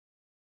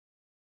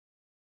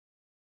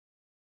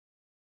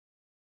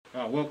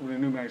Welcome to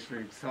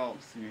NuMainstream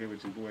Talks. You here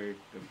with your boy,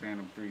 the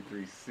Phantom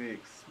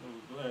 336.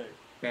 Black.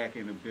 Back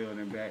in the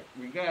building, back.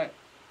 We got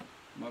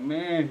my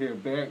man here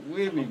back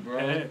with me,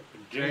 bro.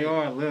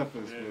 JR left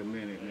us for a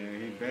minute,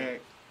 man. He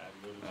back.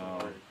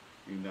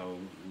 You know,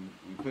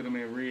 we put him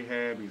in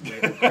rehab. He's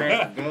let the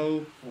crack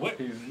go. What?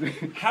 He's,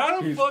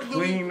 How the he's fuck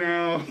clean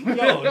now.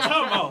 Yo,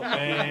 talk about,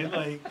 man.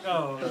 Like,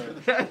 oh.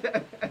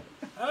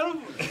 How the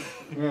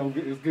Well,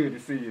 it's good to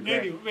see you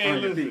back. Anyway, man,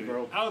 on your listen. feet,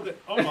 bro. I was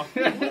oh my. What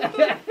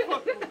the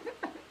fuck?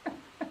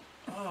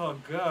 Oh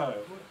God.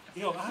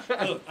 Yo,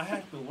 I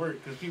have to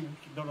work because people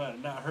don't know how to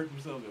not hurt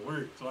themselves at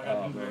work, so I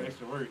got to do more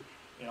extra work,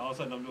 and all of a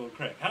sudden I'm doing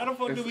crack. How the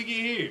fuck did we get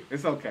here?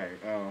 It's okay.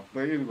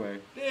 But anyway.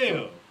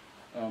 Damn.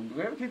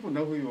 Let people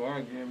know who you are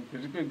again,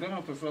 because you've been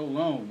gone for so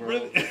long, bro.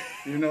 Really?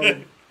 You know,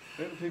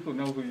 let people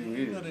know who you is.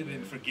 You know they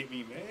didn't forget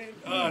me,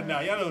 man. Nah,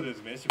 y'all know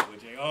this, man. It's your boy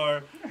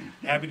JR.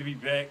 Happy to be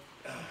back.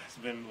 It's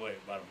been, what,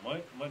 about a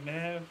month and a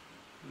half?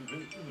 It's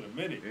been a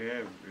minute.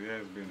 It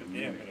has been a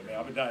minute. Yeah, man.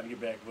 I've been dying to get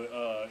back, but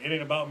it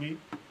ain't about me.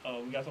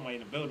 We got somebody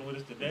in the building with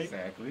us today.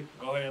 Exactly.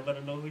 Go ahead and let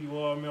them know who you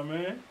are, my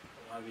man.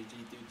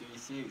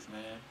 YBG336,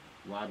 man.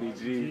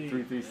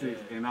 YBG336.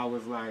 Yeah. And I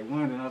was like,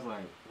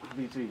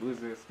 YBG, what does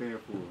that stand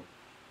for?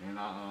 And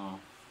I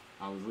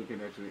was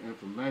looking at your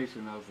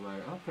information. I was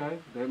like, okay,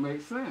 that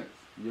makes sense.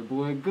 Your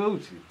boy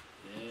Gucci.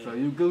 Yeah. So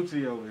you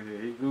Gucci over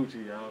here. He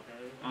Gucci, y'all.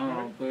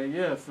 Okay. But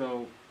yeah,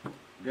 so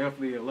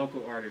definitely a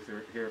local artist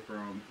here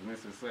from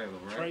Winston-Salem,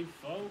 right? Trey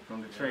Fo?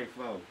 From the Trey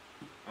Fo.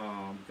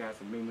 Got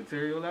some new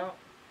material out.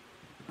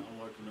 I'm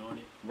working on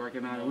it.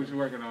 Working on it. What you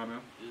working on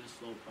now? It's a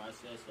slow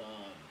process.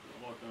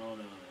 I'm working on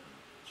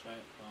a track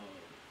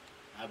called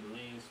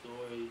Abilene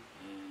Story,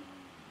 and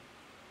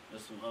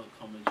there's some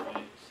upcoming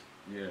tracks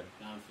Yeah.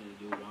 that I'm finna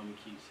do, but I'm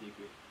gonna keep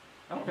secret.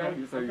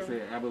 Okay. So you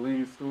said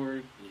Abilene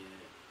Story.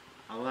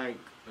 Yeah. I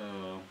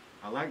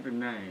like the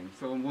name.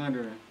 So I'm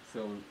wondering.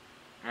 So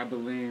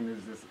Abilene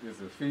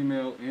is a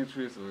female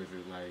interest, or is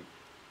it like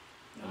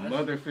a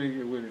mother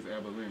figure? What is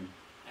Abilene?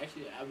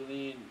 Actually,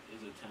 Abilene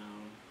is a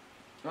town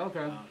Okay.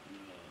 out in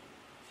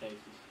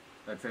Texas.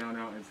 A town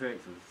out in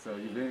Texas. So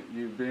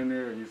you've been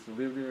there, or used to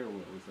live there, or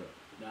what's up?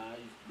 Nah, I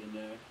used to been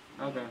there.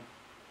 Okay.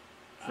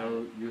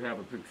 So you have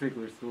a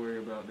particular story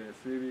about that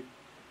city?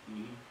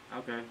 Mm-hmm.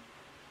 Okay.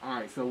 All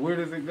right. So where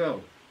does it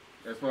go,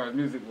 as far as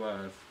music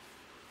wise?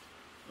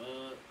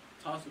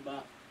 Talks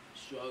about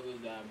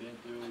struggles that I've been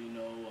through,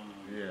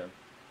 Yeah.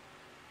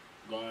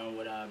 going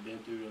what I've been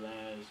through the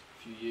last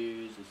few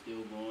years and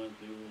still going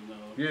through,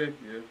 Yeah.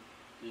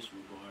 just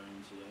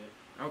regarding to that.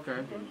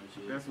 Okay. Pretty much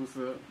it. That's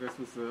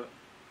what's up.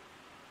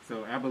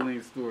 So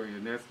Abilene Story,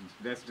 and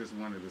that's just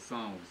one of the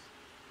songs,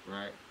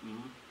 right?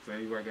 Mm-hmm. So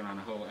you working on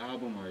a whole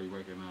album, or are you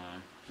working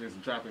on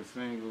just dropping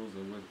singles,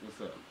 or what's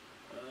up?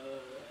 At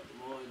the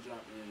moment,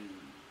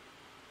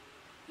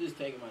 just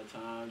taking my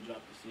time,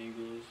 dropping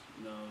singles.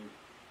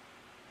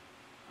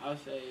 I'll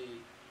say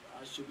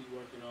I should be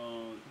working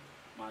on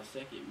my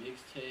second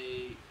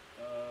mixtape,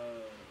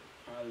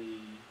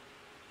 probably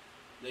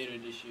later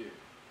this year.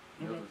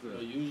 That's what's up.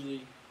 But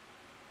usually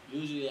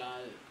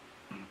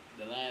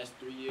the last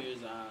 3 years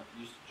I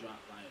used to drop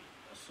like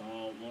a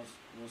song,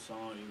 one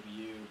song every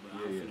year,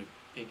 but I'm finna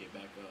pick it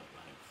back up.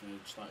 Like finna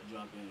start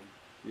dropping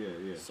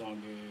Yeah.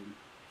 song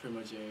pretty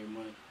much every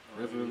month.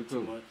 Or That's every really 2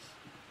 cool. months.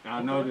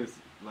 I noticed,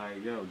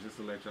 like, just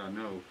to let y'all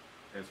know,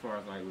 as far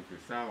as like with your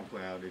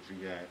SoundCloud, that you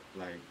got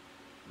like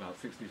about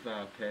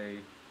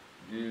 65K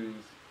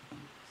views.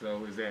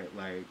 So is that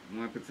like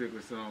one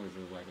particular song? Is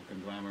it like a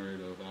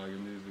conglomerate of all your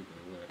music,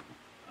 or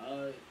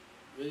what?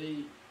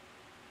 Really,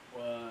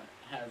 well,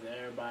 has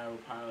everybody will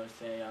probably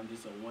say I'm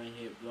just a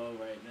one-hit blow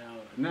right now.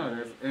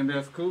 No,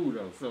 that's cool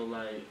though. So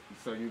like,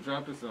 so you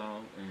dropped a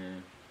song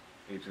and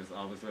it just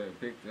all of a sudden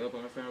picked up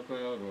on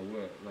SoundCloud, or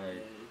what?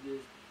 Like,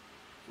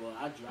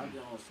 I dropped it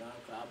on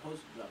SoundCloud. I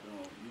supposed to drop it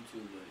on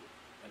YouTube, but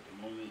at the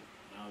moment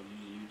when I was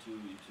using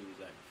YouTube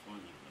is acting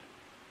funny.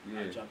 But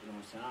I dropped it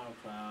on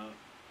SoundCloud,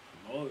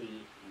 promoted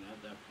it, and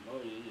after I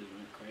promoted it, it just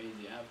went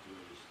crazy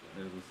afterwards. So.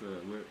 That's what's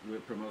up.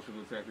 What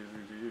promotional tactics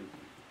did you use?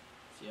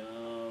 See,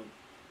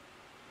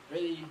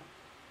 really,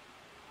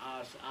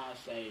 I'll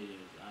say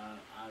this.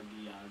 I'll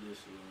give y'all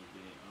this a little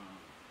bit.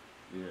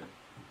 Yeah.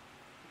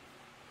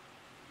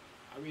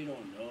 I really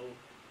don't know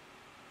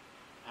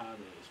how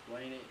to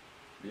explain it.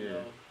 You Yeah.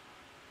 know?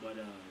 But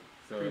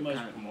So pretty much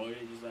kinda, promoted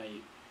it just like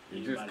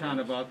it just kind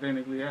of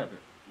authentically happened.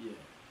 Yeah.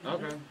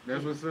 Okay,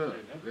 that's what's up.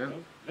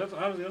 That's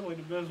honestly, that's like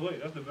the best way.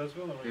 That's the best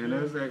feeling right And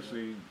there. that's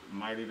actually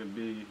might even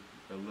be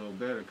a little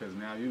better, because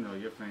now you know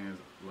your fans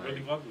like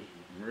Really fuck with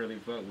you. really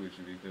fuck with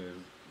you,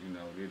 because you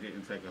know it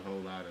didn't take a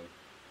whole lot of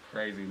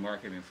crazy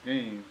marketing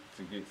scheme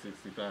to get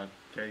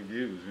 65K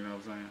views. You know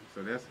what I'm saying?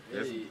 So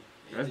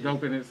that's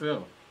dope in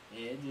itself.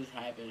 Yeah, it just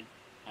happened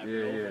Yeah.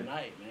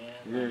 overnight, man.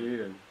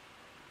 Yeah.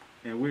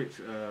 And what's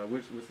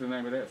the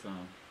name of that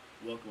song?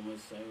 Welcome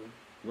with Salem.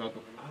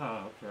 Welcome.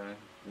 Okay.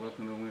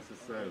 Welcome to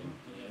Winston-Salem.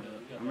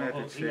 Yeah. I'm gonna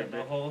have to check the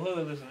that. whole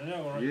hood listening to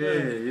that one right Yeah.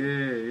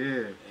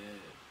 there. Yeah.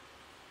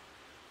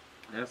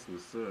 That's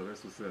what's up.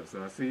 That's what's up.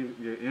 So I see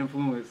your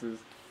influences.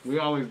 We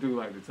always do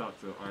like to talk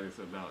to artists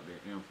about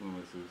their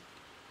influences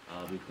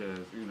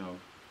because you know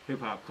hip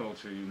hop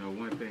culture. You know,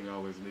 one thing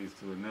always leads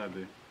to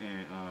another,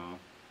 and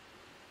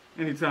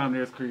anytime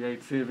there's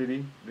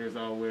creativity, there's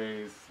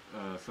always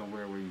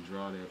somewhere where you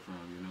draw that from.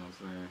 You know what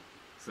I'm saying?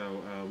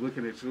 So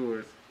looking at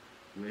yours,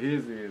 what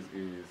his is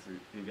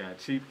he got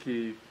Chief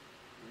Keef,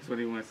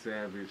 21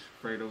 Savage,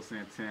 Fredo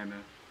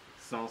Santana,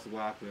 Sauce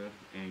Walker,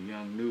 and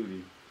Young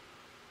Nudie.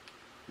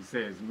 He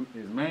says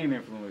his main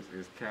influence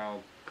is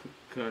Cal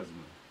Kuzma.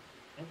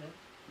 Okay.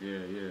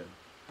 Yeah.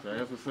 So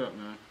that's what's up,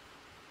 man.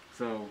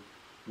 So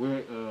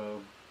what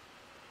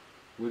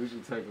did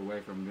you take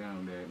away from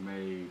them that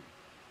made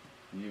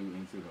you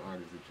into the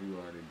artist that you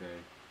are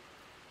today?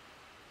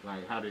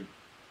 Like how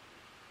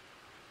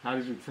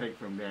did you take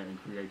from that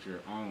and create your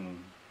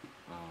own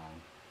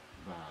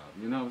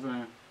vibe? You know what I'm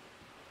saying?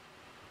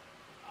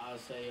 I'll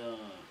say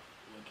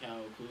with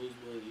Cal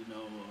Kuzma, you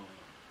know,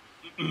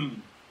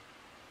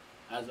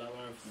 as I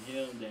learned from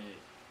him that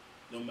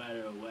no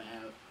matter what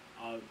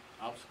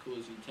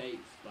obstacles he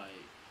takes, like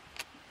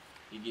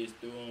he gets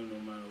through them no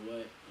matter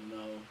what. You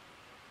know,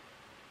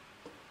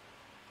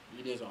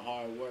 he is a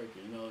hard worker.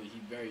 You know,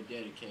 he's very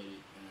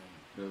dedicated.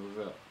 That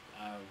was up.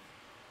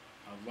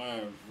 I've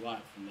learned a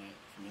lot from him.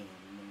 You know.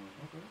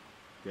 Okay.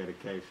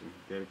 Dedication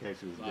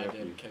is A lot of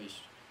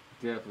dedication.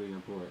 definitely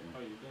important.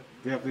 Oh, you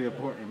Definitely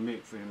important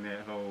mix in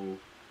that whole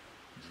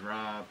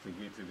drive to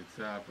get to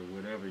the top or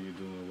whatever you're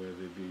doing,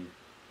 whether it be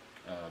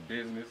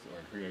business or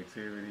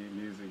creativity,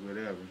 music,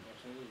 whatever.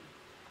 Absolutely.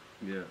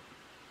 Yeah.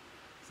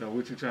 So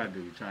what you try to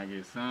do? You try to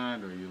get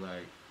signed, or you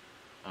like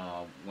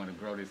want to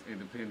grow this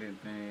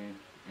independent thing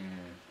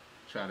and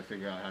try to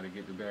figure out how to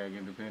get the bag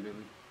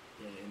independently?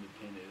 Yeah,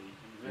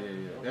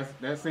 independently. Yeah.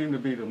 That seemed to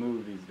be the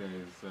move these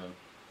days. So.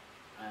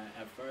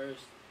 At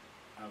first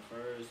I was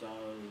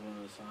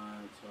want to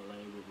sign to a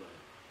label, but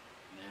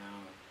now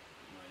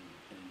I'm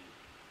independent.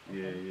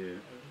 Yeah.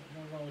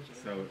 What's wrong with you?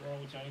 So What's wrong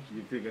with you?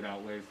 you figured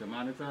out ways to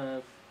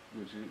monetize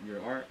with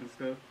your art and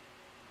stuff?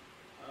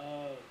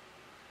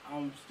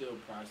 I'm still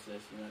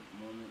processing at the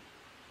moment.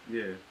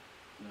 Yeah.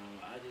 No,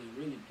 I just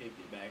really picked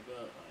it back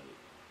up. Like,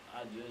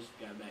 I just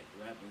got back to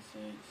rapping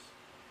since,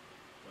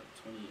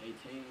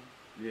 2018?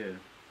 Yeah.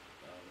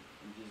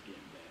 I'm just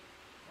getting back.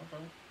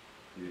 Okay.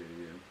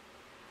 Yeah.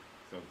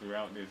 So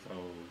throughout this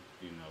whole,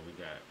 you know, we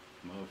got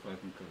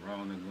motherfucking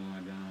Corona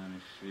going down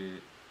and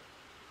shit.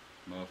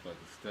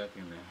 Motherfuckers stuck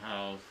in the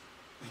house.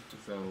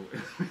 So,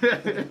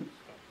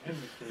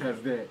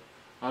 has that,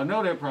 I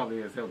know that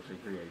probably has helped your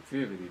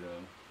creativity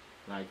though.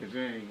 Like, cause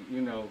you ain't,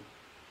 you know,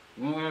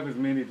 we don't have as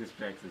many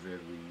distractions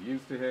as we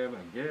used to have,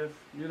 I guess.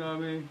 You know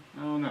what I mean?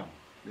 I don't know.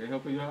 They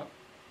helping you out?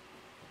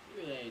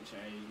 It ain't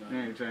changed They nothing.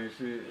 ain't changed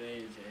shit.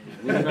 It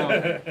ain't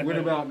changed. What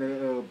about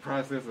the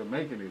process of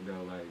making it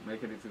though? Like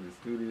making it to the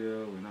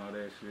studio and all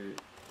that shit?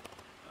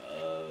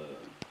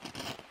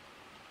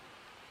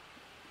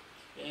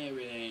 It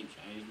ain't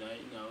changed nothing,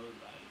 you know,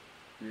 like.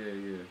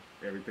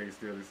 Yeah. Everything's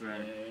still the same.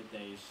 Yeah,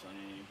 everything's the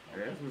same.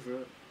 That's what's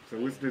up. So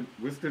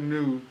what's the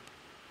new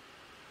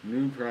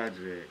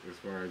project as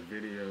far as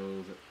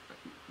videos?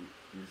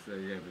 You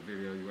say you have the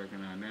video you're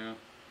working on now?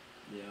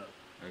 Yeah,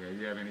 Okay,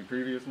 you have any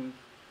previous ones?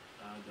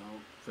 I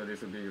don't. So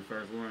this will be your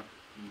first one?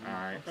 Mhm.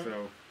 Alright, Okay.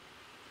 so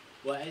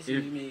Well, actually,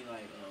 you mean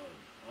like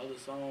other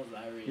songs?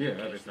 I already yeah, catch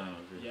other that.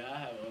 songs. Yeah, I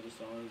have other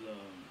songs.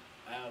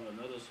 I have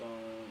another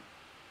song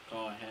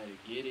called "How to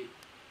Get It"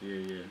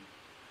 Yeah.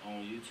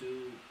 on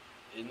YouTube.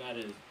 It's not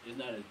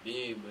as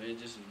big, but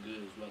it's just as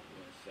good as what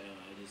the sound.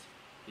 I just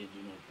didn't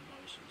do no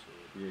promotion to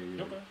it.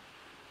 Yeah. Okay.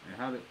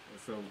 And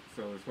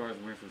so as far as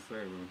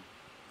Winston-Salem,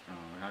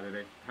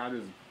 how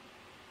does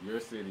your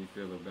city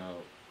feel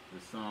about the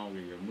song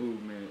and your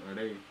movement?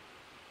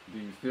 Do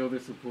you feel the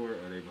support?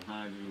 Are they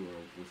behind you,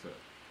 or what's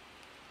up?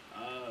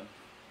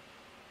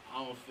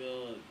 I don't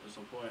feel the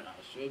support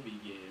I should be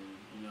getting.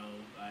 You know,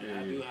 like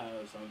I do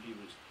have some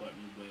people support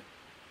me,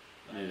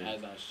 but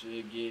as I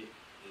should get,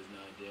 it's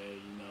not there.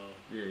 You know.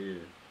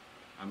 Yeah.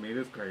 I mean,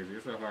 it's crazy.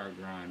 It's a hard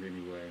grind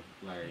anyway.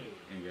 Like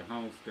in your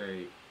home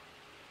state,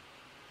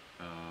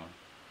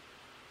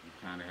 you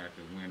kind of have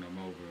to win them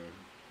over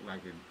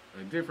like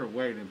a different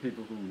way than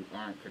people who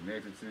aren't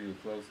connected to you,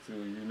 close to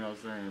you. You know what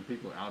I'm saying?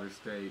 People out of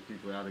state,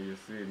 people out of your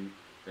city,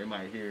 they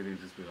might hear it and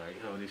just be like,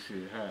 "Oh, this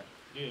shit hot."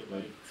 Yeah,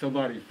 But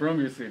somebody from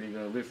your city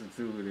gonna listen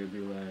to it and be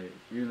like,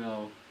 you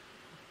know,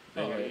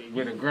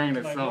 with a grain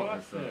of salt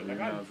or something. You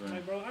know what I'm saying?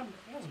 Like, bro,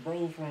 that's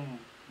bro from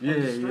Yeah,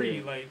 the street.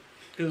 yeah. Like,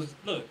 cause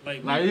look,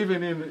 like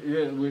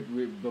even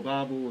with the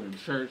Bible and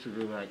church, it'd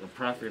be like a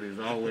prophet is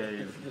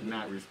always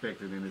not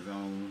respected in his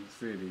own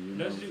city. You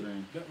know what I'm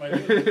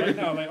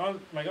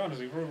saying? Like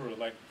honestly, for real,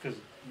 like, cause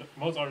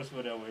most artists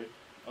feel that way.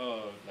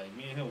 Like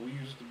me and him, we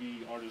used to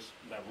be artists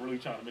that really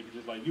trying to make it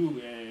just like you,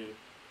 and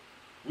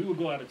we would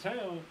go out of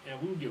town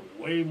and we would get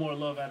way more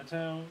love out of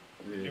town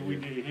than we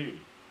did here.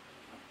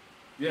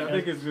 Yeah, I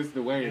think it's just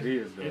the way it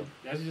is, though.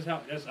 That's just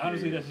how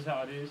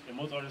it is, and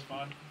most artists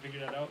figure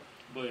that out.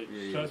 But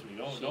Yeah, trust me,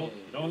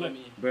 don't let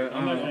me. But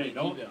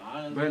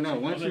but no,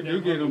 once you let do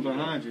that get them fuck with you,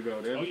 behind you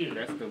though, though.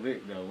 that's the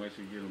lick though. Once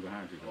you get them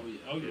behind you though. Oh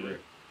yeah. Oh yeah.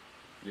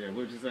 Yeah,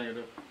 what you saying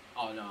though?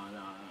 Oh no.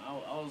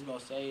 I was gonna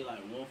say like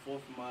 1/4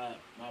 of my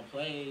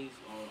plays,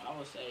 or I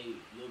would say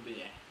a little bit,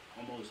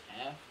 almost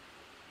half.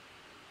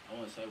 I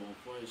wouldn't say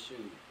 1/4.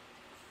 Shoot,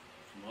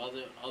 from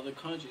other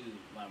countries,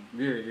 like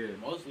Yeah.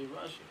 mostly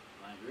Russia.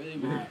 Like really,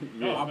 my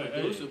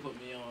producer put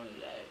me on to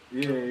that.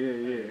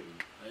 Yeah.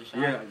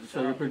 Yeah,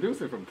 so your producer.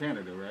 producer from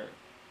Canada, right?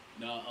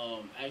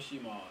 No,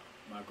 actually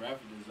my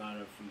graphic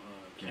designer from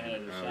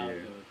Canada. Oh, Shout out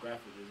yeah. to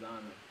graphic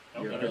designer.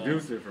 Your Okay.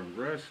 producer from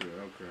Russia,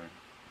 okay.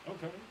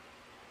 Okay.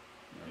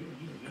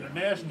 You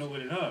international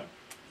with it, huh?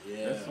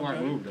 Yeah. That's smart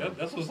move though.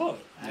 That's what's up.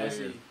 I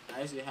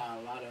actually had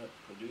a lot of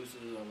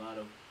producers, a lot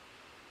of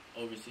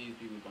overseas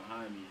people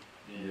behind me.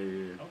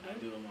 Then Yeah. I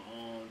do it on my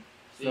own.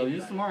 So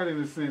you're smart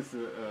in the sense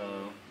of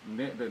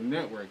the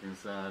networking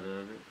side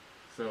of it.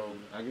 So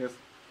I guess,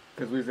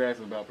 because we was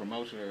asking about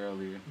promotion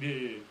earlier,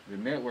 Yeah. the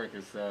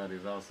networking side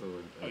is also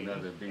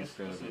another beast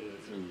of that's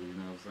it too. You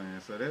know what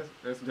I'm saying? So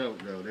that's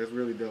dope though. That's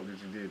really dope that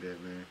you did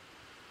that, man.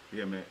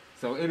 Yeah, man.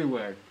 So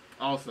anyway,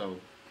 also,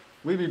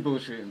 we be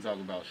bullshitting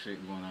talking about shit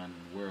going on in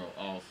the world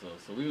also.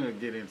 So we're gonna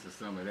get into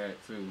some of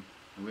that too.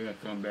 And we're gonna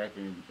come back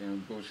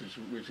and bullshit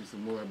with you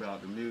some more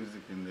about the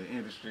music and the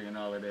industry and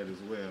all of that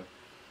as well.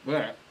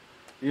 But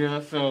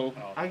yeah, so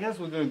I guess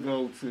we're gonna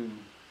go to,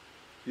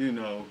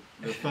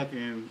 the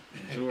fucking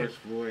George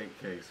Floyd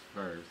case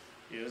first.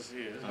 Yes.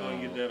 Let's go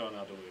and get that on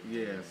out the way.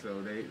 Yeah,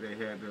 so they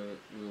had the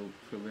little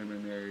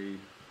preliminary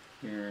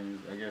hearings.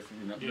 I guess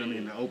the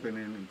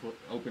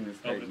opening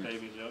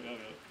statements.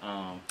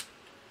 Yeah.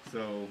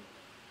 So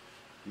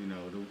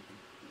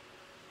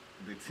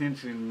the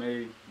tension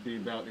may be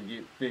about to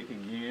get thick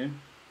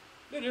again.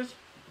 It is.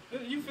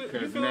 You feel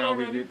Because it now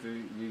already?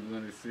 we're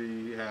going to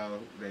see how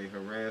they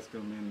harassed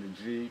them in the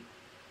Jeep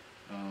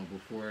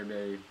before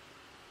they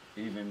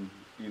even,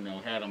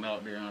 had them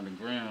out there on the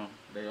ground.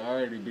 They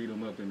already beat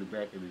them up in the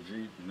back of the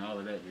Jeep and all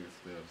of that good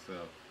stuff.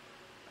 So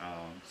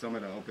some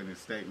of the opening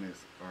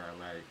statements are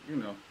like,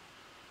 It's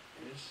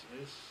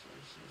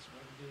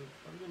about to get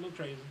a little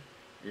crazy.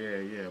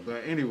 Yeah.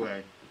 But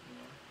anyway,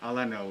 all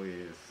I know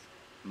is,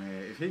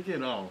 man, if he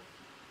get off,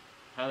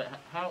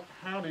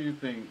 how do you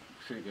think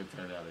shit could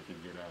turn out if he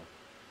get off?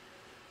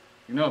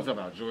 I'm talking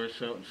about George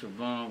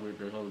Siobhan with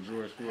the whole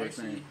George Floyd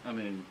thing. I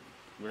mean,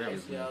 whatever.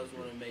 Actually, I just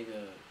want to make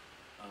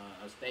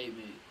a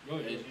statement. Go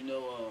ahead. As you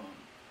know,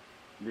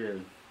 Yeah.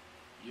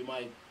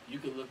 you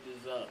could look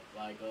this up.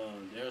 Like,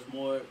 there's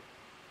more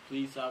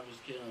police officers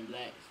killing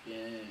blacks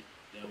than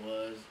there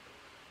was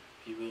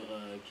people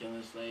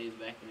killing slaves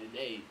back in the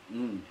day.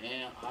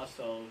 And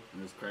also,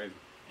 That's crazy.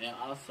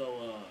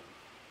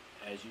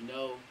 as you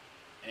know,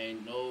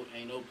 ain't no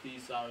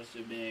police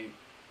officer been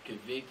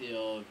convicted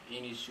of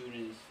any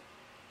shootings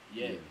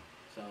yet. Yeah.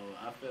 So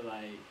I feel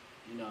like,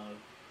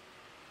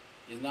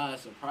 it's not a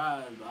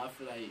surprise, but I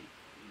feel like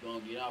you're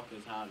gonna get off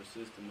because how the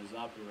system is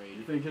operating.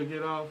 You think he'll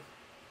get off?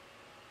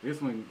 This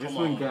one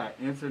got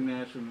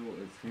international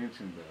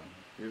attention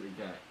though. It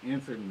got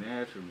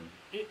international.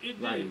 It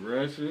Like did.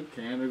 Russia,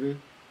 Canada,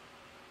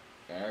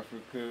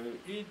 Africa,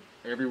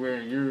 everywhere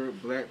in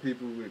Europe, black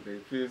people with their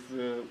fists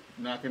up,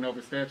 knocking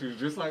over statues,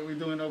 just like we're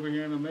doing over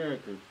here in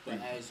America. But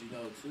as you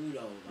know too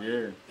though,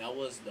 that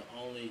was the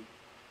only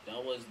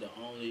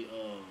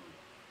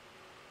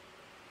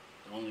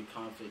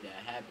conflict that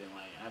happened.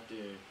 Like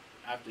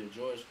after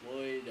George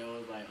Floyd, there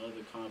was like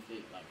other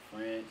conflict like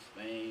France,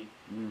 Spain.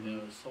 There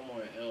was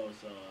somewhere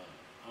else.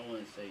 I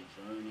wouldn't say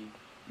Germany.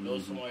 There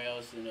was somewhere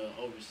else in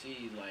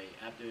overseas. Like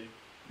after.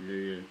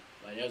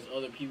 Like there's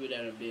other people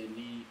that have been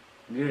need.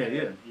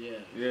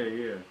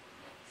 Yeah.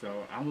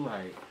 So I'm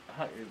like,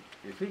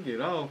 if he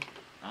get off,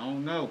 I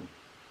don't know.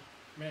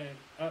 Man,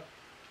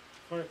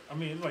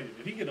 it's like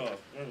if he get off,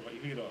 I don't know. Like,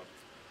 if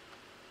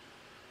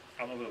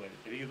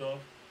he get off,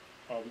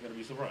 are we gonna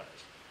be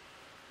surprised?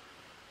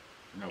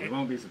 No, we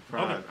won't be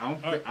surprised.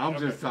 Okay. I'm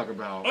just talking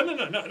about. Oh no!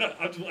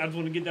 I just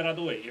want to get that out of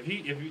the way. If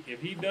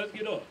he does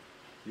get off,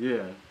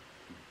 yeah.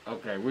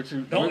 Okay,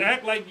 don't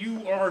act like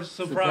you are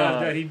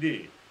surprised that he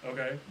did.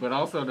 Okay. But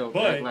also don't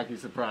act like you're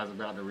surprised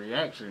about the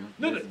reaction.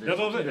 No, that's what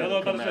I'm saying. That's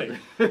what I'm about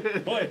to say.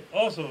 But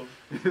also,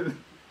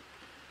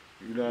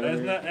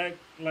 let's not act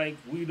like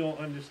we don't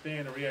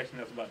understand the reaction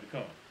that's about to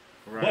come.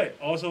 Right.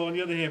 But also, on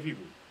the other hand,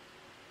 people,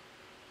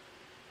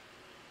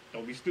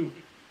 don't be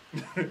stupid.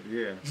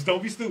 Yeah. Just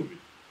don't be stupid.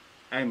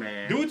 Hey,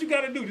 man. Do what you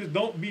gotta do. Just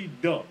don't be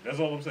dumb. That's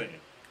all I'm saying.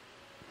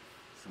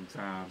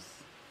 Sometimes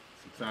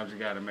you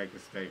gotta make a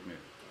statement.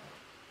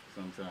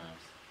 Sometimes.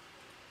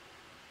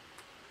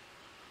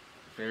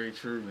 Very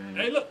true, man.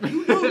 Hey, look,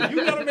 you do.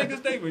 You gotta make a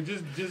statement.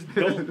 Just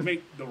don't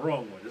make the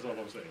wrong one. That's all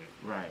I'm saying.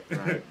 Right.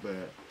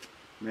 But,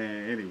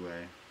 man,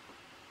 anyway.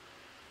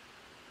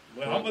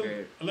 Well, I'm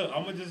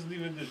gonna just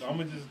leave it.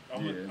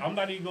 I'm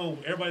not even going.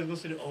 Everybody's gonna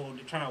sit there. Oh,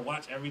 they're trying to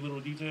watch every little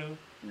detail.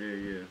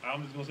 Yeah.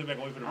 I'm just gonna sit back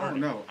and wait for the I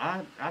verdict. don't know.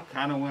 I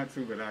kind of want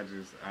to, but I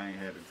ain't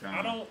had the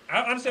time.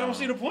 I honestly don't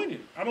see the point in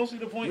it. I don't see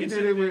the point. We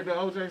did it with the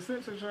O.J.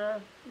 Simpson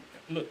trial.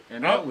 Look,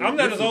 And I'm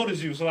not as old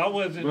as you, so I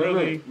wasn't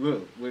really.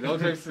 Look, with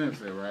O.J.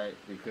 Simpson, right?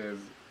 Because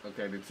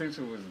okay, the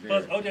tension was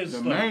there. Plus, OJ's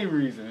the main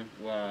reason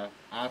why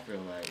I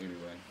feel like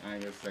anyway, I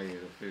ain't gonna say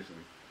it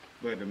officially,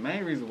 but the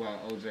main reason why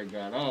O.J.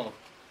 got off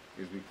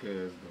is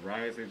because the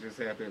riots had just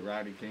happened,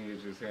 Rodney King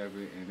had just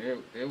happened, and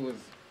there was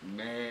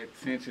mad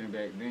tension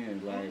back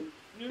then. Like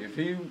if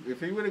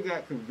he would have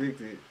got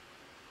convicted,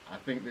 I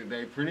think that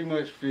they pretty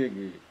much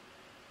figured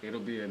it'll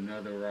be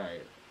another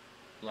riot.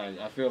 Like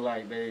I feel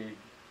like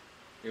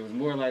it was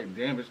more like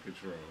damage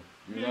control.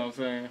 You know what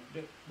I'm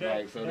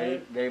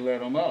saying? They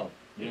let him off.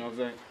 You know what I'm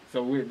saying?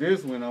 So with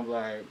this one, I'm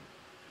like,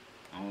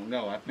 I don't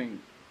know. I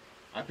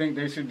think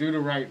they should do the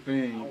right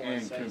thing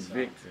and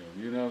convict him.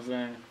 You know what I'm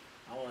saying?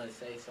 I want to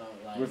say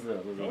something like, what's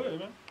up? Go ahead,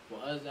 man. For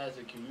us as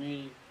a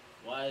community,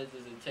 why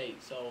does it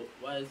take so?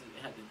 Why does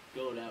it have to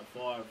go that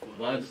far for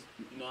us?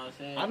 You know what I'm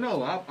saying? I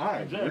know. I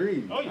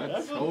agree. Oh, yeah,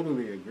 I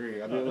totally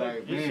agree. I mean,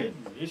 like, man,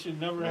 it should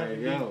never have to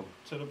get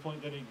to the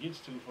point that it gets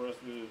to for us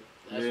to.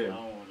 That's what I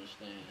don't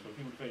understand. For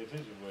people to pay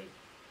attention, but.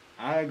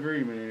 I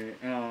agree, man.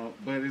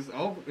 But it's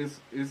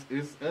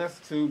us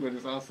too, but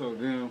it's also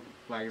them.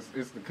 Like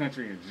it's the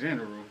country in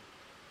general.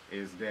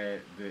 Is that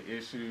the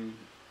issue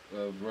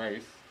of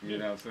race? You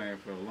know what I'm saying?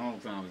 For a long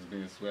time, it's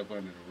been swept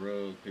under the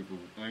rug. People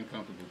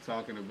uncomfortable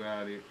talking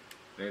about it.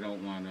 They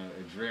don't want to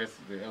address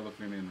the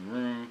elephant in the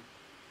room.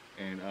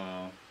 And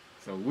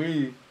so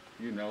we,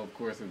 you know, of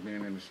course, have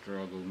been in the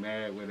struggle,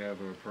 mad,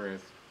 whatever,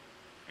 oppressed.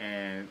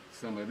 And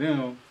some of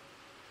them,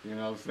 you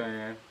know what I'm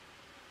saying,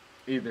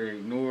 either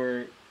ignore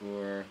it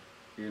or,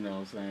 you know what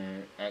I'm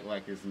saying, act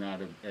like it's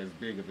not as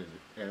big of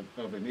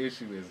an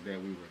issue as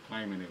that we were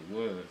claiming it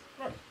was.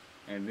 Right.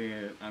 And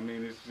then, I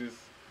mean, it's just,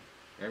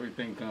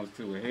 everything comes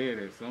to a head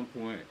at some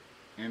point,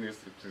 and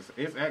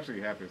it's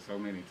actually happened so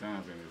many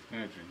times in this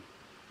country.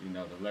 You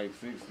know, the late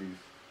 60s.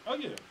 Oh,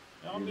 yeah.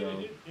 I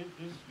mean,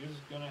 it's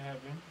going to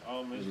happen.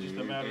 It's just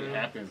a matter of... It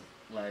happens,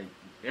 like,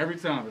 every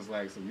time it's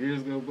like some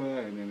years go by,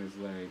 and then it's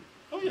like,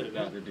 it's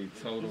got to be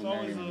total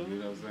man, you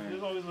know what I'm saying?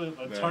 There's always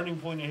a turning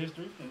point in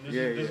history, and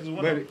this is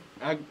one but of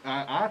them.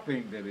 I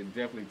think that it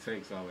definitely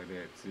takes all of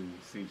that to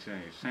see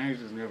change. Change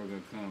is never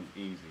going to come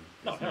easy.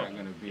 It's not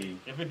going to be...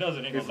 If it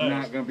doesn't, it's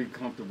not going to be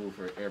comfortable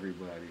for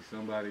everybody.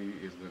 Somebody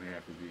is going to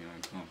have to be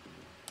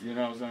uncomfortable. You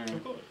know what I'm saying?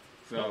 Of course.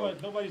 So,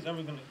 nobody's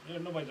ever going to be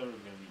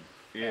happy.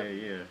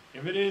 Yeah.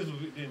 If it is,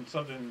 then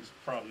something's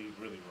probably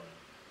really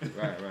wrong.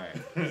 Right.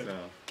 So,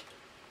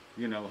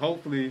 you know,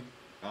 hopefully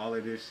all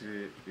of this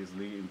shit is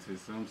leading to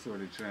some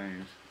sort of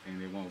change,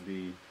 and it won't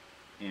be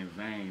in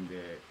vain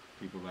that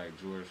people like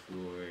George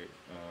Floyd,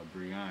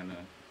 Breonna,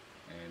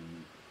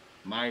 and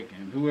Mike,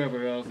 and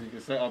whoever else, you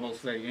can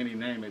almost say any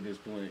name at this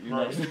point, you know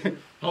what I'm saying?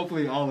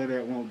 Hopefully all of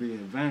that won't be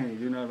in vain,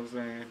 you know what I'm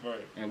saying?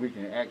 Right. And we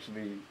can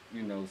actually,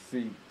 you know,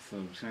 see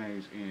some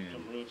change in...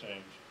 Some real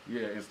change.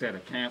 Yeah, instead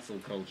of cancel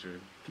culture,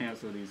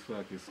 cancel these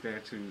fucking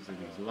statutes and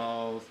these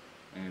laws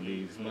and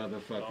these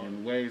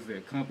motherfucking ways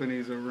that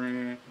companies are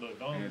ran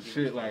and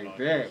shit like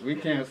that. We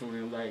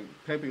canceling like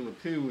Pepe Le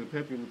Pew, and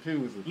Pepe Le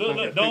Pew is a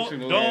fucking fictional ass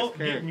character. Don't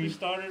get me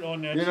started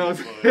on that you know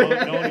shit,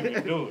 don't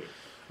even do it.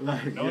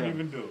 Like, don't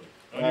even do it.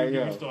 Don't even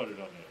get me started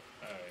on that.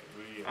 All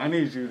right, I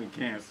need you to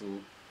cancel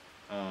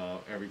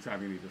every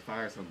time you need to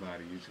fire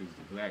somebody, you choose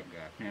the black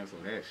guy. Cancel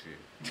that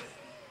shit.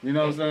 You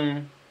know what I'm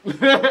saying?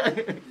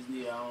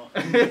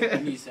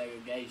 You need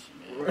segregation,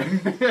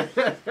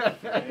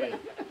 man.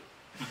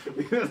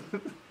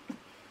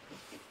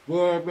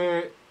 Boy,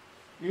 man,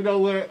 you know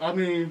what? I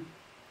mean,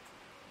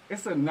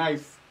 it's a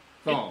nice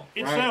thought,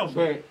 it right? Sounds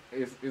but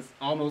it's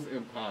almost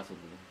impossible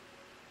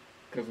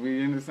because we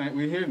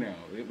here now.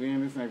 We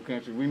in the same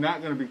country. We're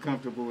not gonna be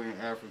comfortable in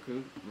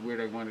Africa, where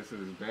they want to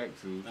send us back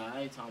to. Nah,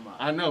 I ain't talking about.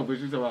 I know, but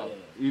you're talking about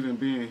even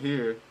being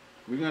here.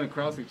 We're gonna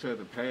cross each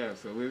other's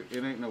paths, so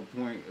it ain't no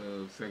point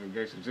of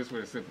segregation just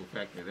for the simple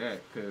fact of that,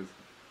 because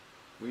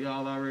we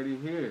all already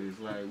here. It's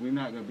like we're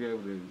not gonna be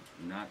able to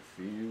not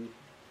see you.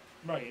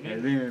 Right.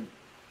 And then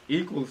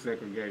equal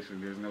segregation,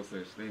 there's no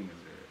such thing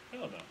as that.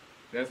 Hell no.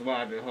 That's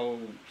why the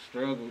whole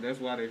struggle, that's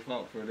why they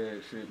fought for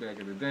that shit back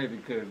in the day,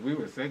 because we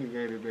were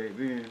segregated back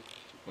then.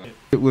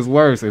 It was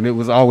worse, and it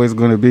was always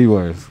going to be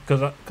worse.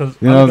 Because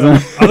you know what I'm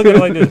saying? I look at it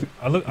like this.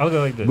 I look at it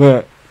like this.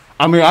 But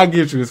I mean, I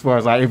get you as far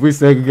as like if we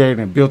segregated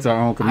and built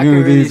our own communities.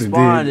 I can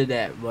really respond to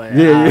that, but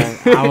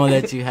I won't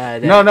let you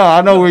have that. No,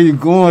 I know where you're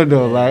going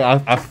though.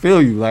 Like I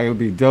feel you. Like it would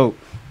be dope.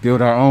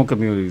 Build our own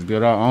communities.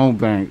 Build our own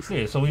banks.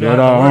 Yeah, so we don't have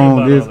to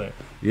worry about all that.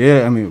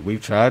 Yeah, I mean,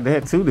 we've tried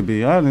that too, to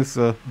be honest.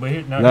 But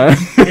here's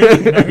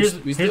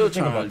the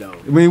thing about though.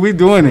 I mean, we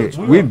doing it.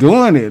 We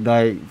doing it,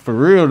 like for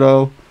real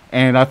though.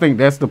 And I think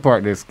that's the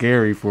part that's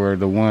scary for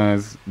the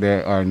ones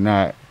that are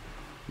not,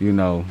 you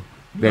know,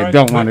 that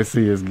don't want to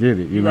see us get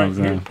it. You know what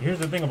I'm saying? Here's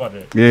the thing about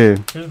that. Yeah.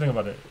 Here's the thing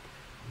about that.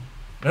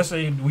 Let's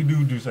say we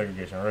do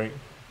segregation, right?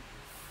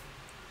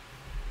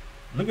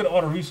 Look at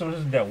all the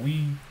resources that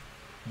we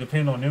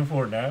depend on them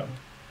for now.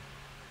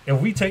 If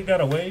we take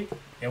that away,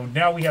 and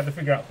now we have to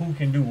figure out who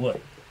can do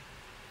what.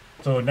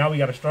 So now we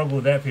got to struggle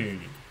with that period.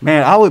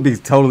 Man, I would be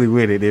totally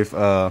with it if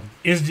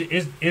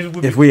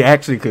we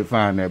actually could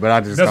find that, but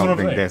I just don't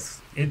think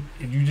that's. You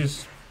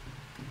just.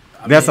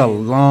 That's a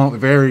long,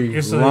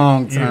 very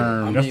long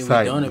term. We've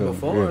done it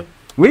before. Yeah.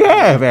 We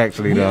have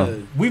actually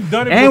though. We've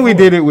done it, and before. We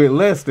did it with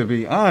less. To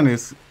be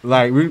honest,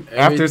 like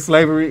after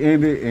slavery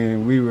ended,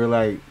 and we were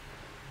like,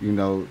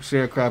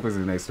 sharecroppers,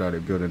 and they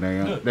started building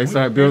their own. Look, they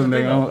started building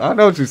their own. I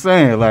know what you're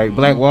saying, like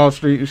Black Wall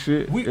Street and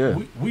shit.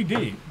 We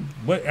did,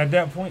 but at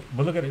that point,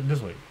 but look at it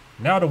this way.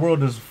 Now the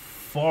world is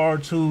far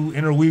too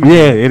interweaved.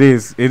 Yeah, it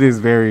is. It is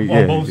very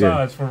on both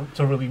sides to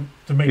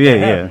make that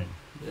happen.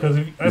 Because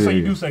that's how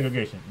you do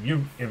segregation.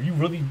 If you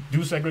really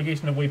do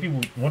segregation the way people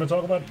want to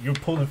talk about it, you're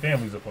pulling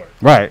families apart.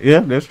 Right.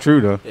 Yeah, that's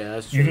true though. Yeah,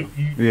 that's true.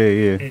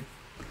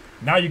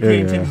 Now you're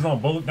creating tensions on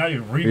both. Now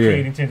you're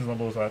recreating tensions on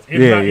both sides. It's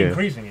not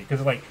increasing it because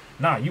it's like,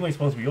 nah, you ain't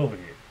supposed to be over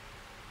here.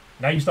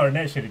 Now you starting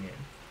that shit again.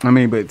 I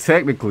mean, but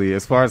technically,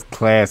 as far as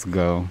class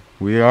go,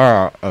 we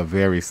are a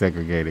very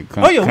segregated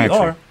country. We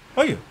are.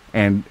 Oh yeah.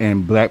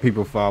 And black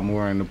people fall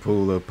more in the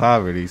pool of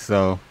poverty,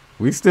 so.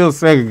 We still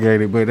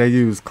segregated, but they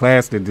use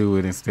class to do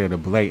it instead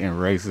of blatant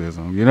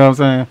racism. You know what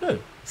I'm saying? Yeah.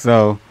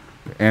 So,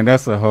 and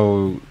that's a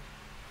whole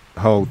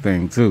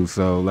thing too.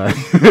 So, like,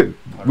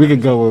 we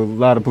could go a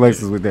lot of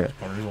places with that.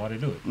 Part of the reason why they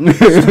do it.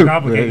 It's too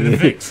complicated to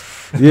fix.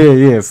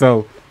 Yeah.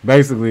 So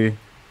basically,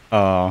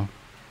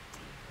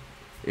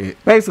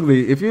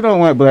 if you don't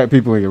want black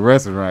people in your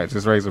restaurant,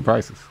 just raise the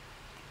prices.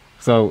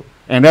 So,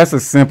 and that's a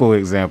simple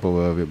example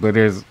of it, but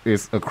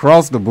it's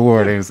across the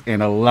board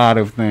in a lot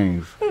of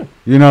things.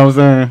 You know what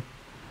I'm saying?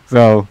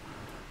 So,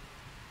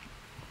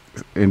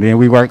 and then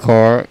we work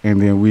hard,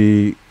 and then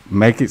we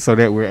make it so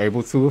that we're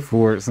able to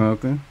afford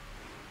something,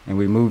 and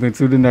we move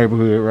into the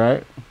neighborhood,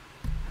 right?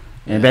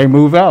 And they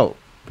move out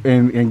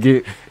and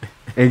get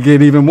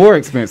even more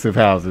expensive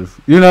houses.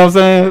 You know what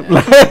I'm saying?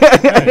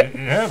 It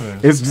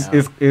happens.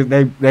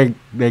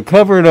 They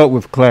cover it up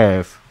with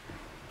class.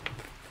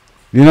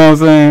 You know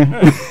what I'm saying?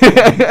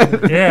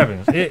 It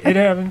happens. It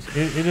happens.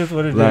 It is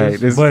what it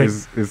is. But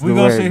we're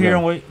going to sit here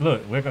and wait.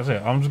 Look, like I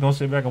said, I'm just going to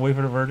sit back and wait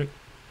for the verdict.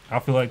 I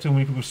feel like too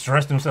many people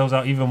stress themselves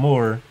out even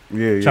more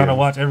trying to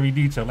watch every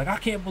detail. Like, I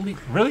can't believe.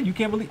 Really? You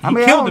can't believe? I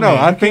don't know.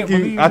 I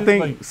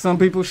think some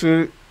people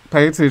should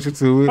pay attention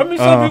to it. I mean,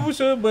 some people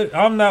should, but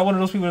I'm not one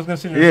of those people that's going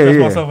to sit there and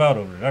stress myself out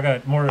over it. I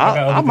got more.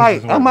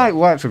 I might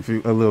watch a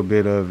little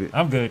bit of it.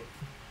 I'm good.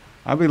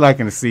 I'll be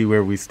liking to see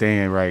where we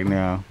stand right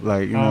now.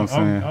 Like, you know what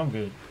I'm saying? I'm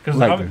good.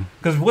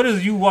 Because what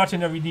is you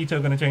watching every detail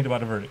going to change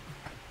about the verdict?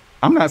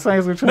 I'm not saying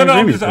it's going to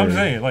change anything. I'm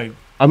saying, like...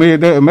 I mean, it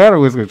doesn't matter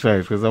what's going to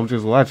change because I'm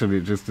just watching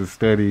it just to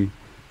study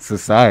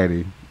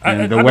society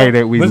and the way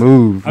that we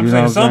move. I'm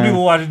saying some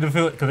people watch it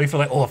because they feel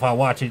like, if I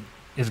watch it,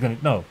 it's going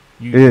to... No.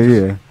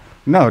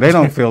 No, they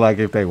don't feel like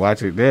if they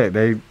watch it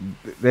that.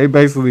 They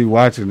basically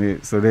watching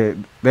it so that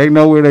they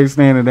know where they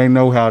stand and they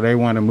know how they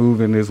want to move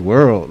in this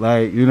world.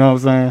 Like, you know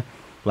what I'm saying?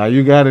 Like,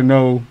 you got to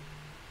know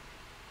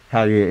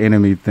how your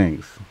enemy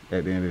thinks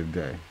at the end of the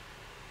day.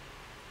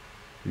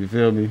 You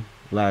feel me?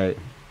 Like,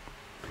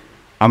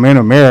 I'm in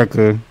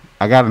America.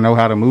 I got to know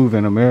how to move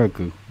in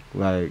America.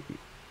 Like,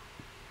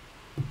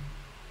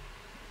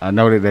 I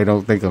know that they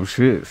don't think I'm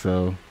shit,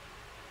 so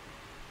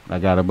I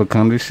got to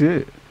become the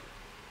shit.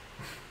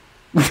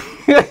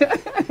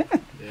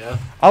 Yeah.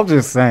 I'm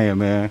just saying,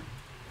 man.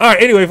 All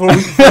right, anyway,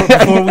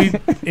 before we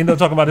end up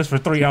talking about this for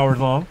 3 hours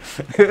long,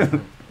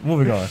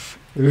 moving on.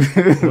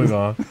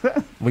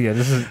 But yeah,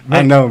 this is.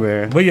 I know,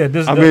 man. But yeah,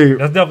 this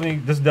is definitely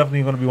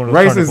going to be one of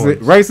those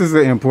race is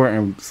an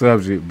important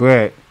subject,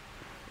 but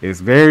it's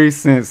very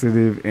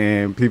sensitive,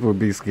 and people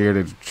be scared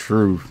of the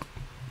truth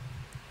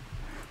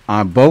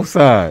on both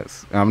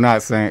sides. I'm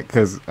not saying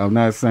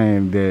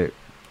that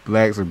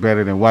blacks are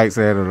better than whites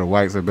at it, or the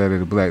whites are better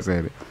than blacks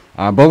at it.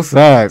 On both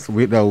sides,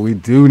 we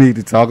do need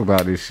to talk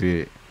about this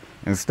shit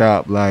and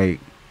stop like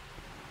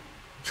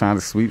trying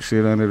to sweep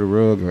shit under the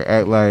rug or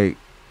act like.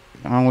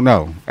 I don't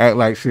know. Act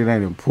like shit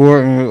ain't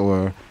important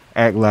or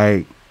act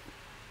like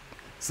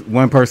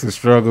one person's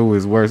struggle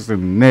is worse than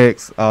the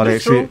next. All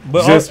that shit.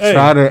 But just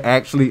try to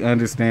actually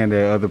understand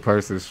that other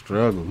person's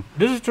struggle.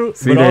 This is true.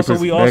 But also,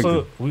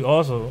 we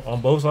also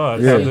on both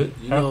sides have to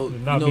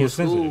not be as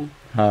sensitive.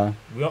 Huh?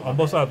 On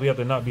both sides, we have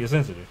to not be as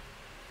sensitive.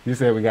 You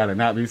said we gotta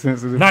not be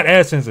sensitive? Not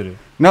as sensitive.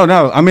 No.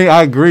 I mean,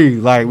 I agree.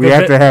 Like, we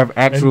have to have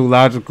actual,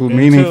 logical,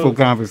 meaningful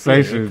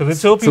conversations. Because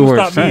until people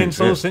stop being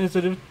so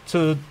sensitive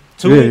to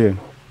it,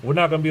 we're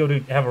not going to be able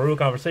to have a real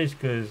conversation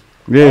because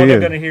all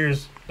they're going to hear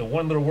is the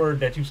one little word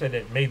that you said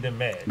that made them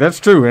mad. That's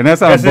true, and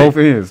that's how both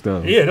ends,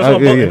 though. Yeah,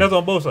 and that's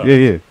on both sides.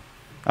 Yeah.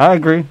 I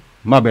agree.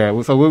 My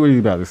bad. So what were you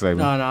about to say,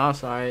 man? No, I'm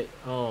sorry.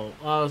 All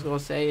I was going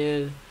to say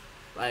is,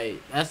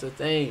 like, that's the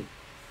thing.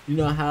 You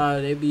know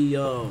how they be,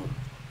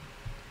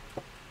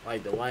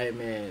 like the white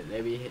man,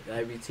 they be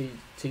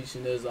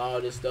teaching us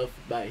all this stuff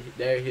about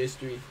their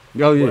history.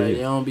 Oh, yeah. But they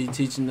don't be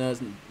teaching us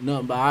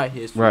nothing about our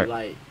history.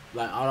 Right.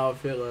 Like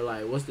Adolf Hitler,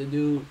 like what's the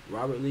dude?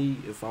 Robert Lee,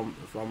 if I'm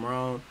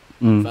wrong,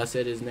 if I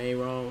said his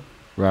name wrong.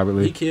 Robert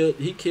Lee.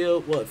 He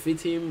killed what,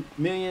 15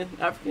 million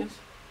Africans?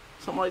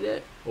 Something like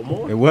that. Or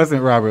more? It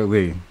wasn't Robert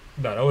Lee.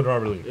 No, that was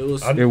Robert Lee. It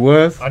was. It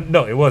was?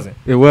 No, it wasn't.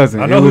 It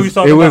wasn't. I know who you're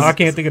talking about. I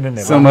can't think of the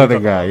name. Some other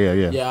guy,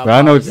 yeah. But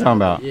I know what you're talking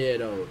about. Yeah,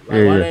 though.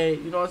 Like, why they,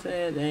 you know what I'm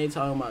saying? They ain't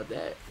talking about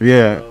that.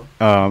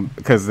 Yeah,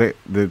 because the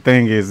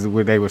thing is,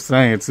 what they were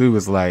saying, too,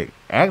 is like,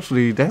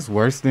 actually, that's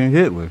worse than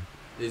Hitler.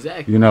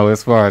 Exactly. You know,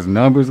 as far as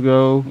numbers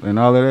go and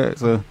all of that.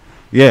 So,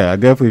 yeah, I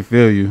definitely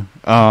feel you.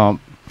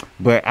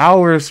 But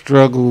our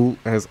struggle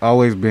has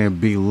always been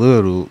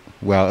belittled,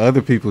 while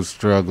other people's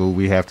struggle,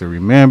 we have to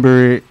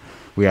remember it.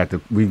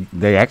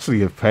 They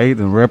actually have paid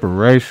them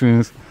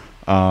reparations,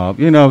 you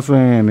know what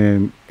I'm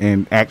saying,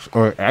 and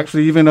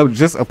actually even though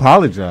just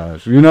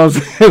apologize, you know what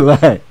I'm saying?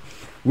 Like,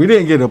 we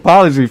didn't get an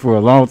apology for a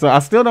long time. I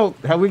still don't,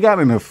 have we got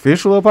an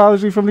official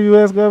apology from the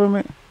U.S.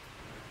 government?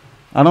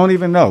 I don't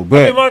even know.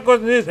 But I mean, my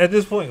question is, at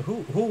this point,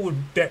 who would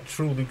that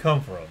truly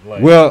come from?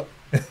 Like, well,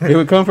 it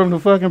would come from the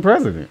fucking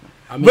president.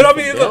 I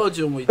mean,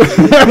 Belgium, we did. But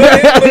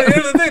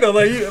here's the thing, though.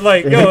 You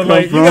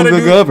gotta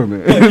the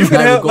government.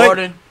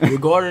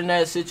 Regarding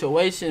that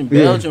situation,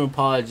 Belgium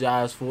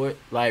apologized for it,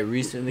 like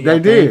recently. They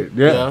did,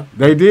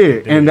 they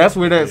did, and that's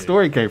where that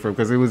story came from,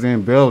 because it was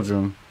in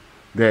Belgium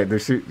that the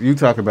shit you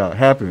talk about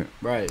happened,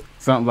 right?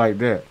 Something like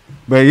that.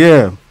 But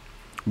yeah,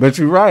 but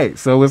you're right.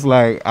 So it's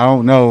like, I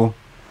don't know.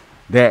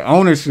 That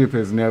ownership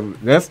has never.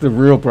 That's the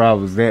real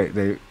problem. Is that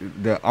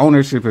the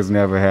ownership has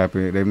never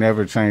happened. They've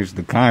never changed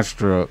the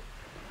construct.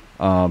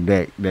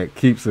 That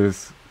keeps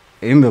us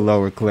in the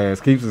lower class,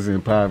 keeps us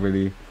in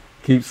poverty,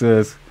 keeps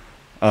us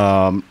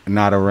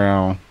not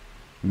around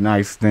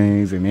nice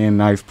things and in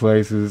nice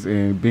places,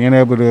 and being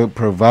able to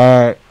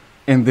provide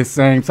in the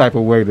same type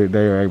of way that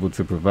they are able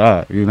to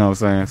provide. You know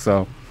what I'm saying?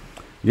 So,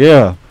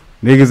 yeah,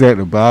 niggas at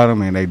the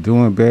bottom and they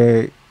doing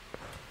bad.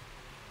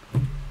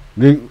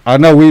 I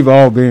know we've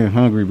all been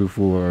hungry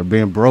before or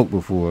been broke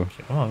before.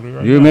 I'm hungry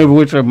right you remember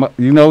what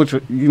you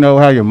know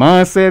how your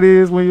mindset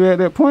is when you're at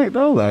that point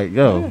though? Like,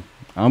 yo,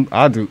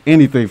 I'll do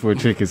anything for a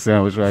chicken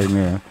sandwich right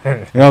now. You know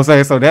what I'm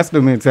saying? So that's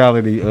the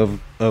mentality of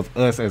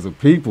us as a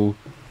people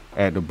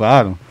at the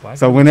bottom.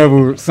 So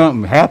whenever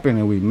something happened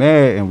and we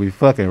mad and we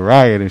fucking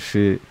riot and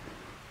shit,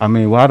 I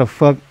mean, why the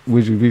fuck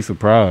would you be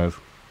surprised?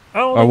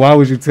 Or why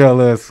would you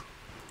tell us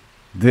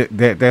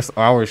that's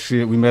our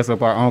shit? We mess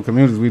up our own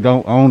communities. We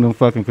don't own them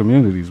fucking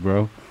communities,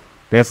 bro.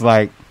 That's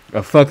like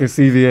a fucking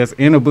CVS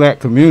in a black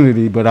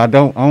community, but I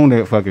don't own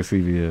that fucking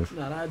CVS.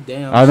 Nah, that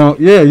damn I don't.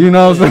 Yeah, you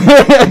know what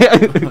I'm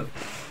saying.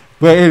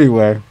 But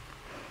anyway,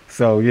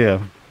 so yeah,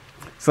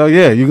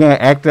 you're gonna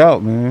act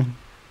out, man.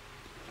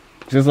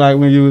 Just like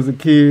when you was a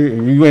kid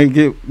and you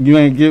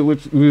ain't get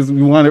what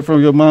you wanted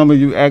from your mama,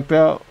 you act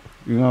out.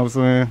 You know what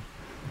I'm saying?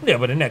 Yeah,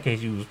 but in that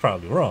case, you was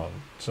probably wrong.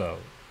 So.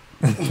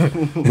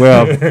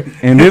 Well,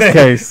 in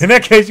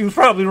that case, you was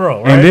probably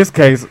wrong. Right? In this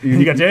case,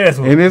 you got your ass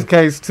whooped. In this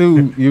case,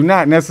 too, you're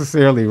not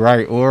necessarily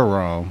right or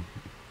wrong.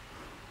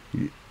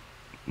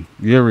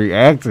 You're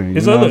reacting.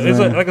 It's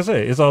like I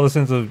said, it's all a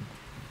sense of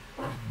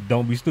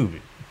don't be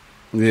stupid.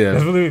 Yeah.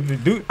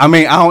 I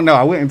mean, I don't know.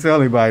 I wouldn't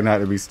tell anybody not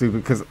to be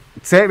stupid because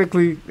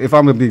technically, if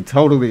I'm gonna be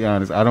totally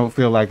honest, I don't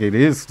feel like it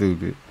is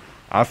stupid.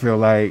 I feel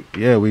like,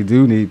 yeah, we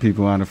do need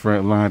people on the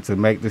front line to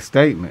make the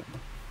statement.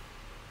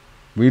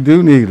 We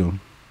do need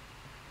them.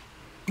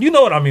 You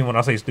know what I mean when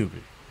I say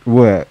stupid.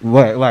 What?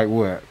 Like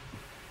what?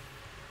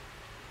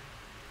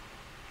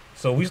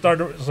 So we start.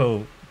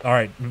 So all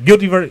right,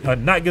 guilty verdict,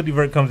 not guilty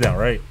verdict comes down,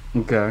 right?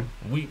 Okay.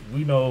 We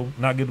know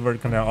not guilty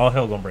verdict comes down. All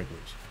hell gonna break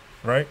loose,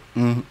 right?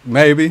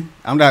 Maybe.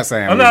 I'm not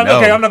saying. I'm not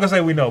gonna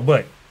say we know,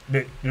 but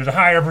there's a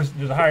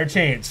higher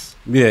chance.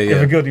 Yeah. If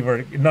a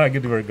not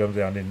guilty verdict comes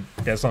down, then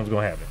that something's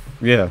gonna happen.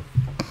 Yeah.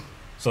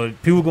 So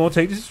people gonna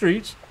take to the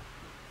streets,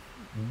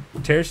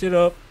 tear shit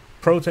up,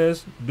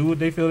 protest, do what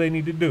they feel they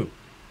need to do.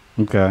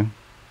 Okay.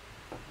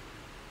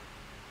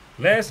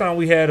 Last time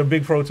we had a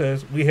big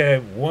protest, we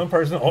had one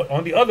person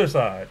on the other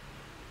side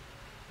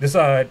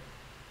decide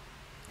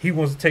he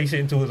wants to take shit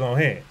into his own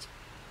hands.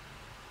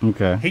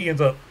 Okay. He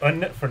ends up,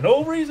 for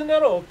no reason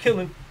at all,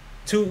 killing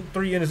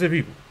 2-3 innocent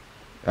people.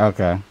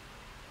 Okay.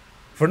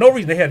 For no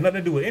reason. They had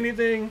nothing to do with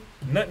anything,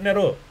 nothing at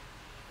all.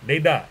 They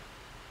died.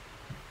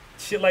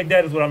 Shit like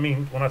that is what I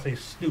mean when I say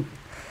stupid.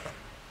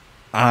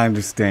 I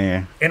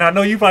understand. And I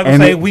know you probably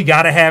gonna say we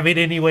gotta have it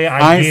anyway.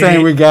 I ain't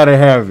saying we gotta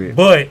have it.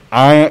 But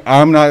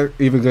I'm not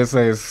even gonna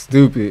say it's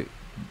stupid.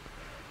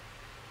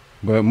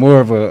 But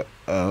more of a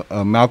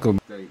Malcolm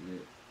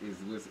statement is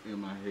what's in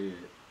my head.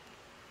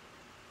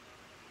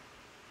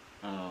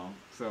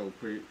 So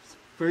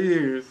for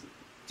years.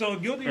 So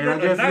guilty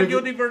verdict, not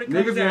guilty verdict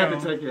comes niggas down.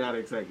 have to take it how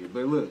they take it.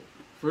 But look,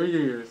 for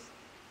years,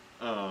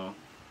 the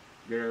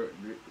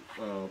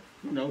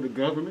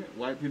government,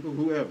 white people,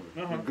 whoever,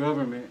 the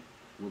government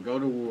will go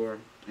to war,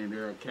 and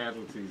there are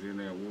casualties in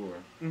that war.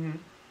 Mm-hmm.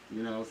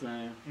 You know what I'm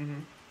saying? Mm-hmm.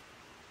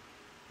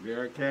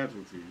 There are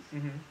casualties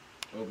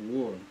of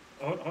war.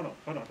 Hold on,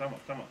 time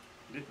out.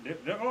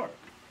 There are.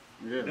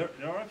 Yeah. There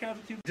are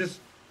casualties. Just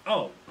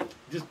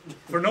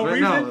for no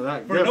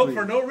reason.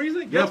 For no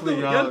reason. Definitely,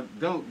 y'all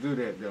don't do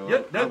that though.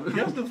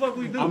 That's the fuck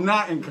we do. I'm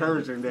not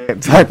encouraging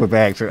that type of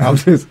action. I'm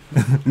just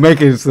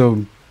making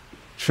some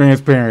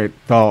transparent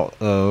thought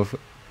of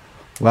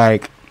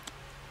like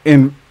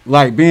in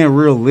like being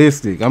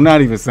realistic. I'm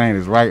not even saying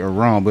it's right or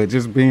wrong, but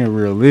just being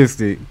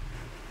realistic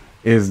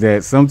is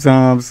that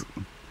sometimes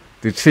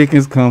the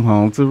chickens come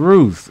home to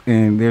roost,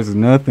 and there's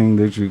nothing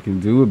that you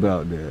can do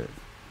about that.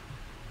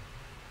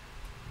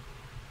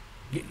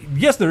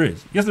 Yes, there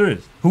is. Yes, there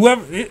is.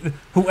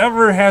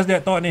 Whoever has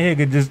that thought in their head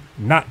could just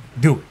not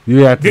do it. You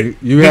have to.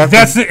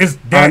 That's it. It's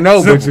that I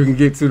know, simple. but you can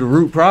get to the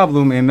root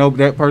problem, and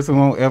that person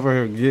won't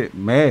ever get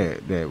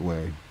mad that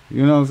way.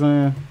 You know what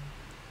I'm saying?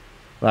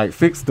 Like,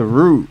 fix the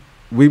root.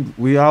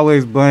 We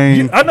always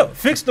blame. I know,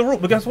 fix the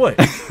root, but guess what?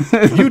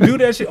 You do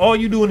that shit. All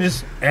you doing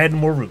is adding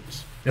more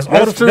roots. That's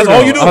true. That's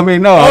all you do. I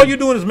mean, no. All you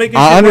doing is making.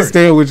 I shit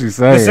understand worse. what you're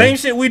saying. The same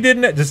shit we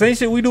did. The same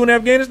shit we do in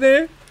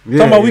Afghanistan. Yeah,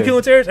 Talking about we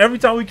killing terrorists. Every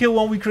time we kill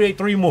one, we create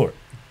 3 more.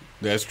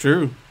 That's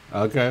true.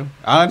 Okay,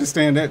 I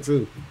understand that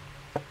too.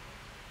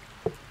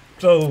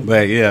 So,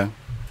 but yeah.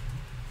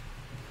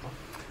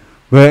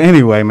 But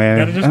anyway,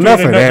 man,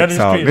 enough of that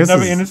talk.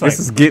 This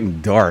is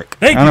getting dark.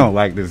 I don't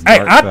like this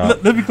dark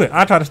talk. Let's be clear.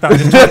 I tried to stop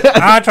this.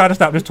 I tried to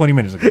stop this 20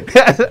 minutes ago.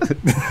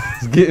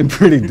 It's getting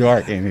pretty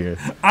dark in here.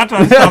 I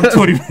tried to stop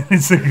 20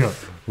 minutes ago.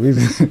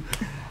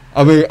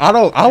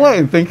 I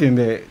wasn't thinking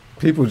that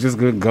people just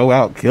gonna go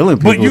out killing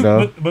people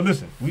though. But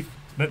listen,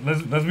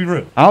 let's be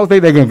real. I don't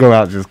think they're gonna go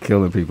out just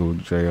killing people,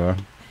 JR.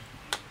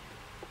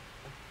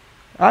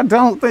 I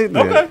don't think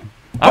that. Okay.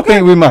 I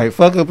think we might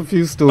fuck up a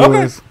few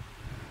stores. Okay.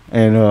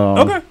 And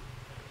okay.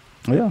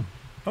 Yeah.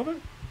 Okay.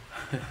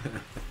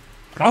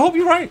 I hope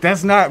you're right.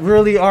 That's not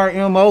really our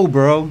MO,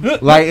 bro.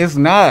 Like, it's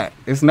not.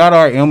 It's not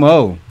our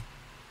MO.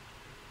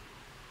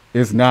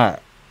 It's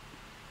not.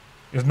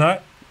 It's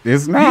not?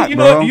 It's not, you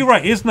bro. know, you're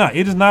right. It's not.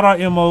 It is not our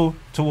MO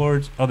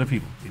towards other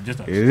people. It just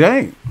us. It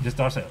ain't. Just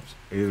ourselves.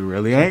 It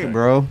really ain't,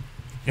 bro.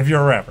 If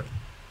you're a rapper.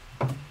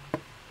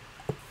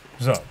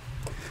 So.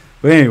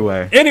 But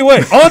anyway.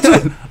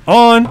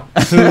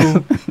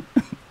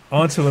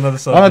 On to another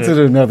subject. On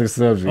to another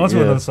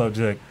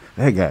subject.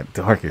 That got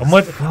dark as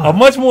a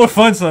much more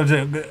fun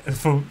subject,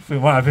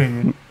 in my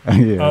opinion.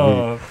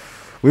 Yeah.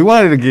 We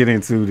wanted to get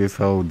into this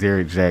whole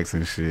Derrick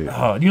Jackson shit.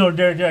 You know what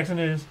Derrick Jackson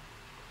is?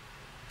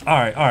 All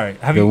right.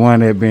 The one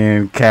that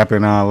been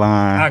capping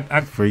online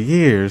for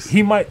years.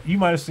 You might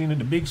have seen it.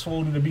 The big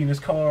swole to be in his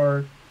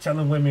car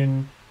telling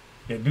women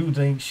that dudes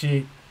ain't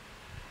shit.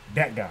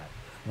 That guy.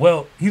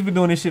 Well, he's been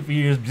doing this shit for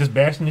years, just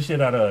bashing the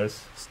shit out of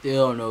us.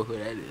 Still don't know who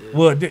that is.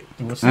 Well,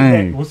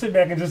 we'll sit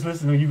back and just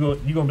listen. And you're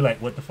gonna be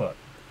like, what the fuck?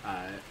 All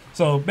right.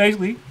 So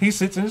basically, he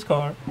sits in his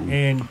car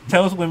and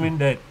tells women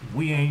that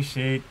we ain't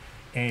shit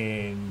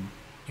and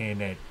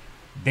that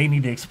they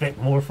need to expect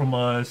more from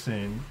us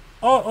and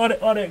all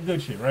that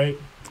good shit, right?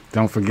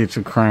 Don't forget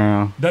your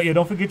crown.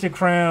 Don't forget your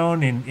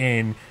crown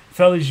and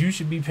fellas, you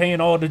should be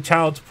paying all the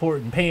child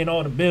support and paying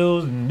all the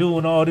bills and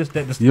doing all this.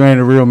 You ain't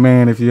a real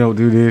man if you don't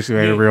do this. You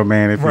ain't a real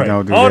man if you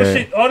don't do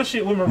that. All the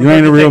shit women. You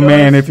ain't a real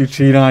man if you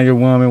cheat on your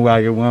woman while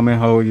your woman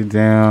hold you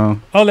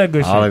down. All that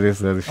good shit. All of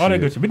this other shit. All that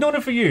good shit. Been doing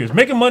it for years,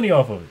 making money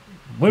off of it.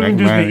 Women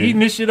just been eating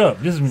this shit up.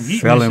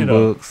 Selling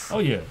books. Up. Oh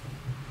yeah.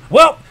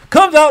 Well,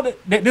 comes out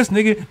that this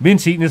nigga been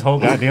cheating this whole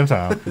goddamn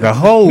time. The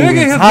whole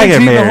nigga has been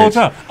cheating the whole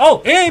time.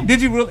 Oh, and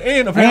did you really?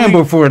 And apparently, and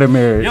before the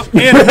marriage.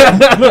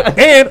 Yep.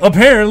 And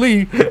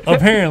apparently,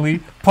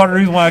 part of the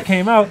reason why it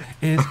came out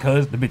is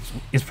because the bitch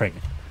is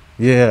pregnant.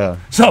 Yeah.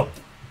 So,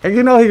 and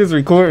you know he was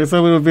recording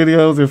some of the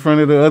videos in front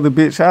of the other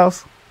bitch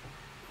house.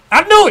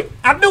 I knew it.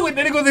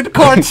 Then he was in the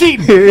car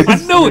cheating. I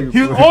knew it.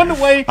 He was on the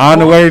way. On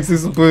the way to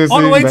some pussy.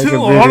 On the way to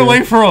or on the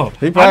way from.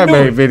 He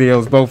probably made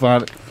videos both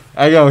on it.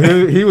 Hey, yo,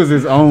 he was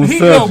his own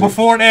subject. He go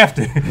before and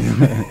after.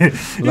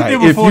 He like, did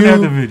before and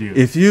after video.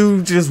 If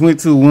you just went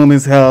to a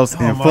woman's house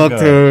and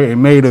fucked her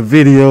and made a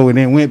video and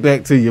then went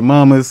back to your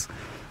mama's,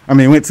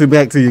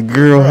 back to your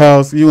girl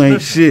house, you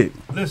ain't shit.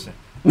 Listen.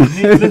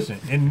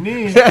 And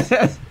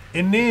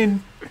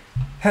then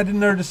had the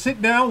nerve to sit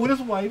down with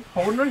his wife,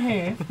 holding her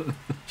hand.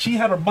 She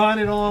had her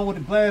bonnet on with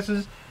the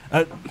glasses.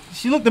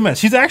 She looked a mess.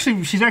 She's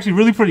actually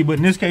really pretty, but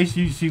in this case,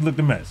 she looked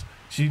a mess.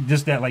 She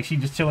just she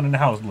just chilling in the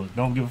house. Look,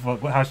 don't give a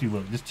fuck how she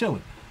look. Just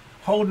chilling,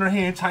 holding her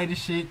hand tight as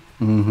shit.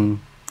 Mm-hmm.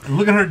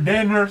 Looking her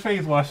dead in her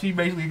face while she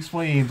basically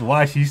explains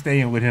why she's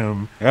staying with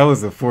him. That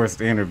was a forced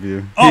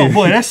interview. Oh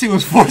boy, that shit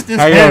was forced.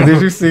 Hey, yo,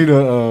 did you see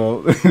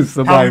the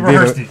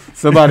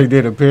somebody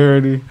did a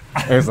parody?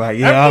 It's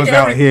like, I was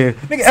out here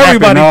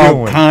everybody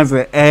all kinds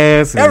of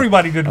ass.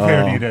 Everybody did a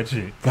parody of that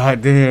shit.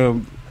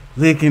 Goddamn.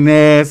 Licking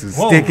ass and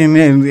sticking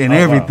in and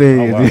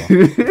everything.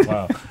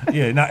 Wow.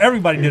 Yeah, now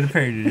everybody did a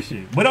parody of this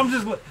shit. But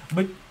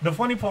the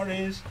funny part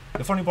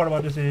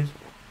about this is,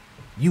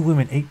 you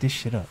women ate this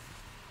shit up.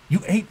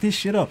 You ate this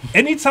shit up.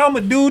 Anytime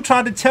a dude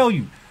tried to tell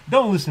you,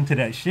 don't listen to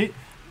that shit.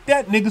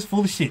 That nigga's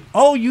full of shit.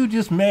 Oh, you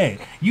just mad.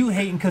 You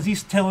hating because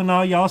he's telling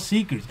all y'all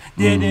secrets.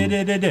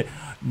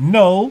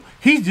 No,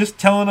 he's just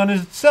telling on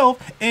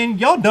himself, and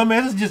y'all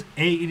dumbasses just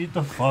ate it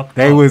the fuck up.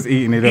 They was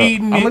eating it up.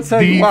 I'm going to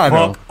tell you why,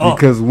 though.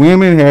 Because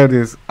women have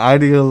this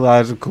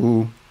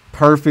ideological,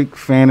 perfect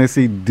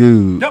fantasy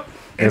dude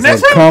It's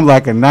gonna come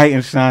like a knight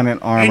in shining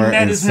armor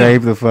and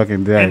save the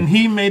fucking day. And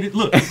he made it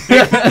look.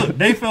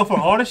 They fell for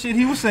all the shit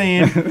he was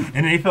saying,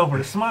 and they fell for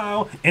the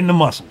smile and the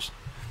muscles.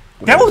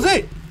 That was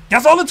it.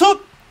 That's all it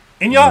took.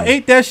 And y'all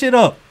ate that shit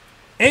up.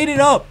 Ate it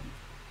up.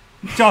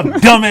 Y'all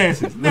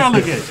dumbasses. Now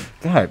look at you.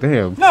 God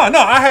damn.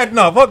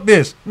 No, fuck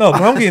this. No,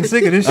 I'm getting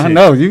sick of this shit. I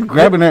know, you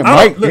grabbing that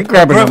mic. You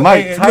grabbing the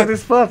mic tight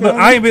as fuck. Look,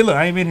 I ain't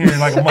been here in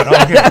like a month.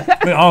 I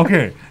don't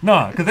care.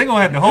 Nah, because they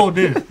gonna have to hold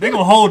this. They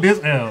gonna hold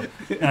this L.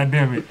 God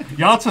damn it.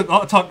 Y'all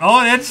talked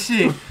all that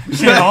shit.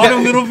 Sharing all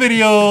them little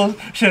videos.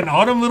 Sharing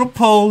all them little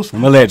posts.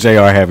 I'm gonna let JR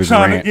have his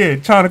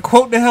rant. Trying to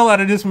quote the hell out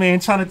of this man.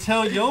 Trying to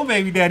tell your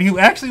baby daddy, who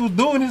actually was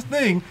doing his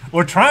thing,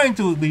 or trying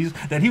to at least,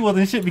 that he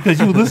wasn't shit because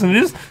you was listening to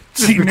this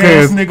cheating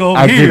ass nigga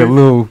over here. I get a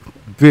little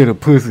bit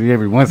of pussy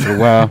every once in a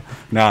while.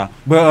 Nah,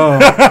 but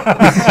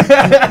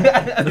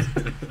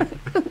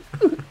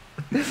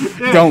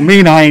don't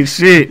mean I ain't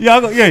shit.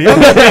 Y'all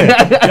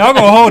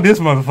gonna hold this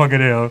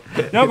motherfucker L.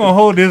 Y'all gonna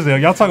hold this L.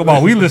 Y'all talk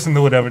about we listen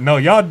to whatever. No,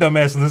 y'all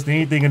dumbass listen to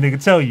anything a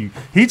nigga tell you.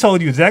 He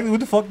told you exactly what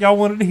the fuck y'all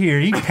wanted to hear.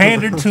 He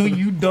pandered to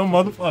you dumb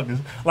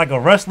motherfuckers like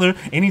a wrestler.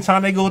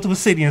 Anytime they go to a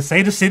city and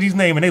say the city's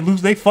name and they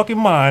lose their fucking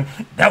mind,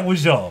 that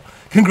was y'all.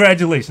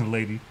 Congratulations,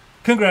 lady.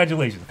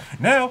 Congratulations.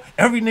 Now,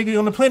 every nigga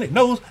on the planet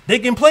knows they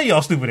can play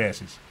y'all stupid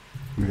asses.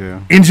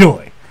 Yeah.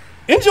 Enjoy.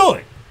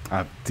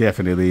 I've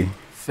definitely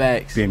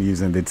Facts. been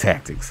using the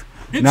tactics.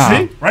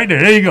 See? Right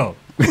there you go.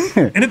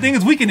 And the thing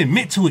is, we can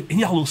admit to it, and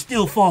y'all will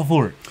still fall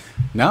for it.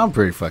 Now I'm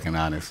pretty fucking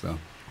honest, though.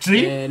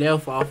 See? Yeah, they'll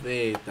fall for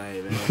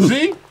everything, man.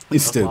 See?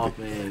 It's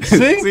stupid.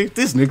 See?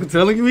 This nigga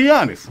telling you be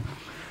honest.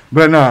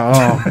 But no,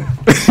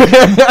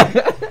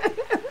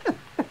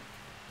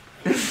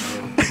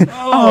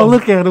 oh,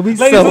 look at him. He's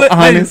so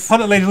honest.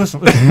 Hold on, ladies,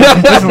 listen.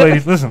 Listen,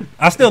 ladies, listen.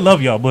 I still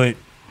love y'all, but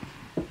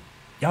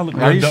y'all look.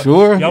 Are you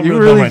sure? Y'all you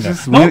really really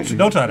just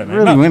don't try that, man.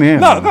 Really went in.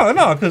 No, fuck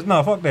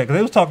that. Because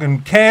they was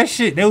talking cash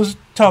shit. They was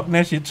talking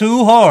that shit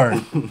too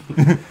hard.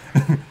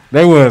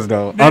 They was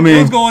though.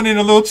 They was going in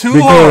a little too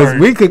because hard.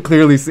 We could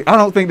clearly see. I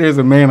don't think there's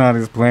a man on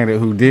this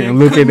planet who didn't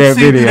look at that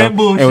video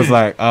and was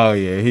like, "Oh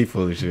yeah, he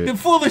full of shit." They're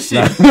full of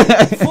shit.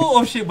 Full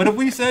of shit. But if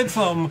we said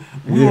something,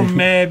 we were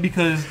mad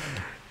because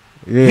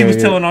he was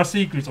telling our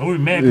secrets, or we were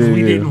mad because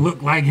we didn't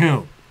look like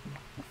him.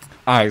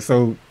 All right,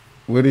 so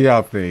what do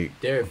y'all think?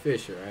 Derek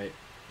Fisher, right?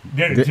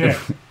 Derek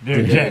Jackson.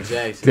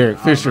 Derek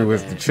Fisher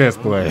was the chess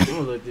player.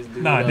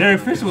 Nah,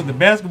 Derek Fisher was the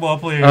basketball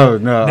player. Oh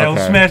no, that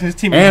was smashing his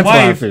team.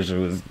 Antoine Fisher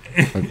was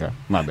okay.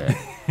 My bad.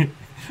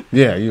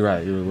 Yeah, you're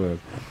right. It was.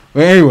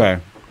 But anyway,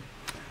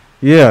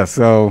 yeah.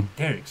 So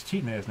Derek's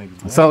cheating ass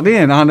niggas. So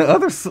then, on the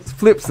other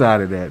flip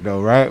side of that,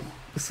 though, right?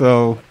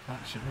 So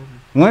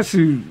once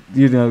you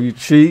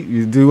cheat,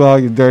 you do all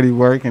your dirty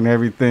work and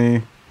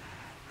everything.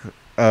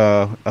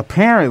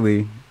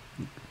 Apparently,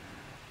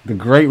 the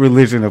great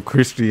religion of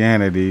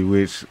Christianity,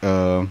 which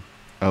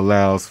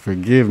allows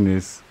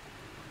forgiveness.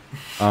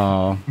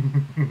 So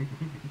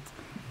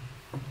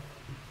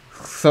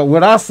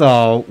what I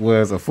saw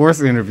was a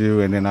forced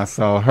interview, and then I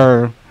saw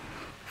her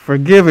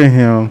forgiving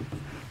him,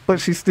 but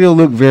she still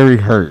looked very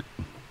hurt.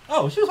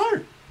 Oh, she was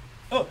hurt.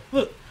 Oh,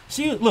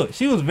 she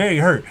was very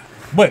hurt.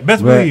 But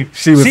best believe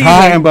she was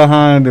hiding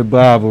behind the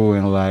Bible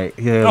and like,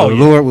 the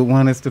Lord would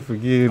want us to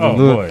forgive.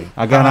 Boy.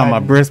 I got on my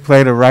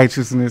breastplate of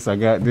righteousness. I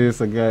got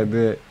this. I got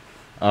that.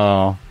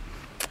 Yeah.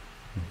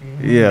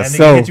 That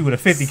nigga hit you with a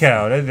 50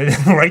 cal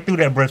right through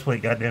that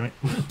breastplate. Goddamn it.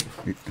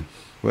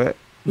 What?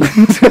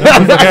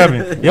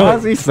 Yo, why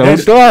is he so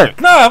dark?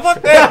 Nah,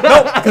 fuck that.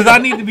 No, because I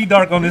need to be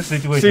dark on this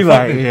situation. She's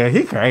like,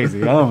 he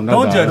crazy. I don't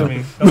know. Don't judge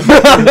me.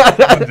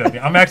 Don't judge me.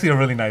 I'm actually a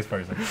really nice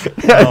person.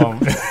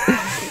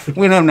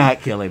 When I'm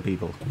not killing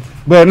people.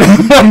 But man,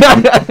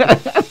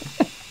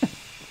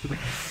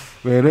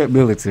 that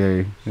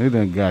military, they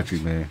done got you,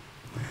 man.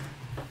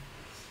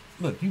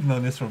 Look, you've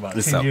known this for about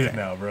 10 years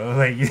now, bro.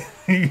 Like,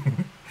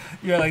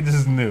 you're like, this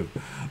is new.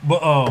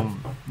 But no,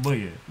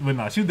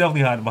 she was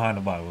definitely hiding behind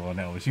the Bible on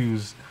that one. She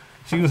was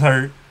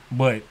hurt,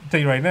 but I'll tell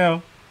you right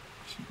now,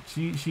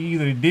 she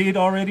either did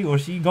already or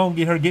she gonna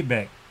get her get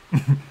back.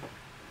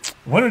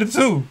 One of the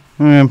two.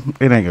 It ain't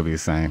gonna be the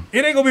same.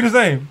 It ain't gonna be the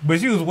same. But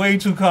she was way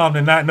too calm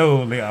to not know.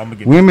 Like, I'm gonna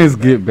get women's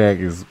get back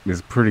is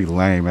pretty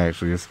lame.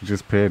 Actually, it's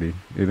just petty.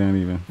 It ain't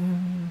even.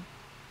 Mm-hmm.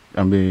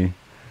 I mean,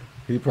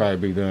 he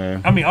probably be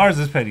done. I mean, ours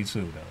is petty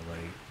too, though.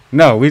 Like,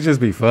 no, we just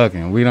be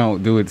fucking. We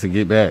don't do it to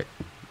get back.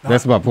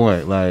 That's my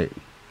point. Like,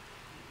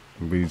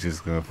 we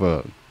just gonna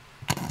fuck.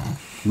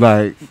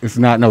 Like, it's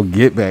not no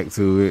get back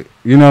to it.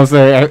 You know what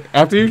I'm saying?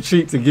 After you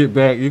cheat to get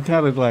back, you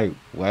kind of like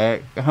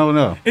whack. I don't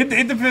know.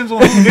 It depends on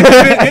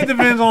it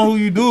depends on who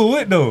you do it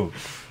with, though.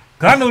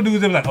 Cause I know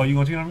dudes that be like, "Oh, you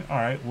gonna cheat on me? All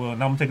right, well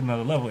now I'm gonna take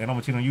another level and I'm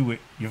gonna cheat on you with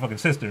your fucking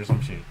sister or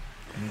some shit."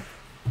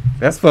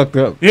 That's fucked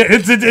up. Yeah,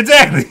 it's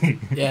exactly.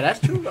 Yeah, that's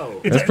true though.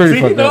 That's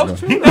pretty fucked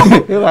up.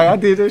 You're like, I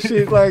did that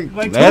shit like 2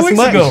 weeks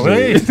ago.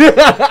 Hey.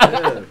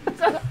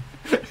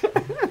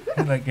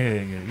 He's like, yeah.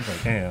 He's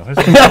like, damn.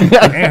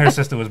 And her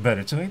sister was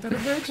better too. Ain't that a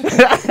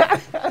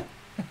bitch?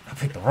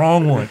 picked the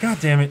wrong one. God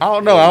damn it. I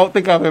don't know. I don't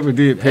think I've ever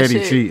did petty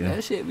cheating.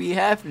 That shit be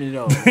happening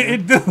though.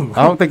 It do.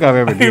 I don't think I've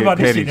ever I hear did about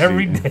this petty shit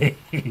every cheating.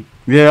 day.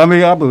 Yeah, I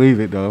mean, I believe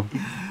it though.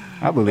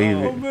 I believe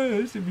Oh it.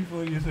 man, that shit be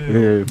funny as hell.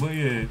 Yeah. But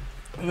yeah,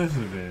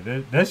 listen,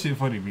 man, that shit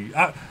funny to me.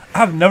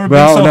 I've never But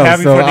I been don't so know.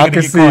 happy So for a I nigga can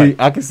to get see,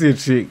 caught. I can see a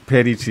chick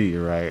petty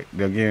cheating, right?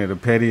 Again, a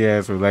petty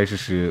ass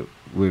relationship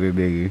with a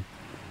nigga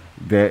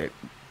that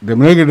the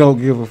nigga don't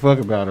give a fuck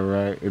about her,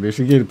 right? And then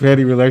she get a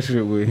petty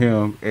relationship with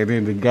him, and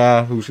then the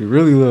guy who she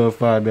really love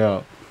find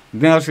out.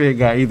 Now she ain't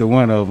got either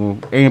one of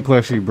them, and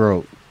plus she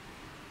broke.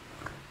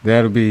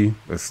 That'll be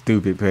a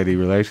stupid petty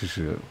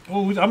relationship.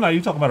 Oh, I'm not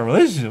even talking about a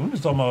relationship. I'm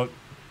just talking about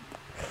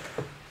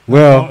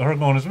Well, her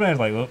going to smash.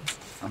 Like, well,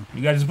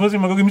 you got this pussy,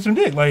 I'm gonna go give me some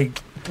dick. Like,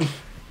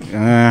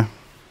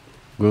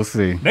 we'll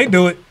see. they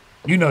do it.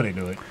 You know they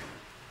do it.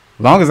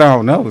 Long as I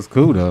don't know, it's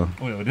cool though.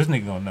 Well, this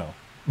nigga gonna know.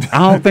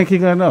 I don't think he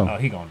gonna know. Oh,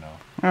 he gonna know.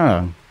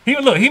 Uh,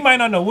 He might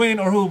not know when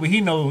or who, but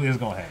he knows it's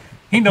gonna happen.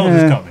 He knows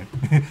it's coming.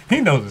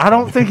 He knows it's I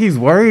don't coming. think he's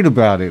worried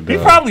about it though.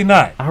 He's probably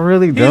not. I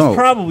really don't. He's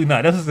probably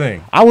not. That's the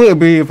thing. I wouldn't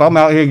be if I'm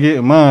out here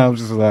getting mine. I'm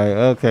just like,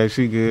 okay,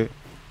 she good.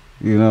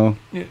 You know?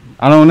 Yeah.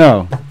 I don't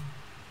know.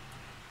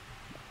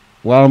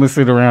 Why I'm gonna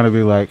sit around and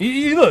be like,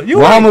 Look, you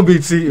why right. I'm gonna be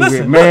cheating Listen, with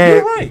look, mad,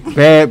 you're right.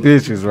 bad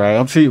bitches, right?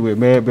 I'm cheating with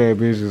mad, bad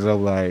bitches.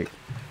 I'm like,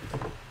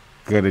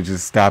 gonna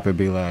just stop and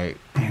be like,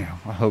 damn,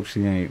 I hope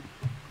she ain't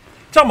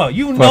Talking about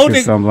you know fucking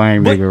niggas. some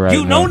lame But nigga right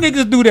you know now.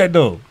 niggas do that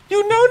though.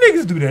 You know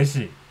niggas do that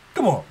shit.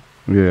 Come on.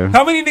 Yeah.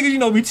 How many niggas you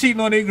know be cheating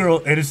on their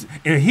girl and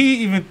if he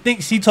even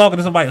thinks she talking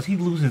to somebody else, he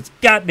loses his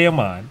goddamn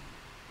mind.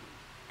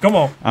 Come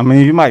on. I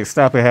mean, you might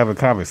stop and have a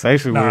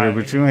conversation Nah, with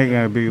her, but you ain't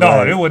gonna be No,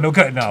 like, there wasn't no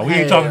cut. No, we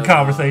ain't Hell talking no.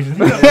 conversations.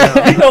 He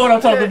know what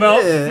I'm talking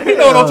about. He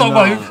know what I'm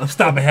talking about.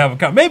 Stop and have a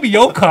comment. Maybe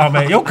your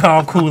comment, your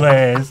calm, cool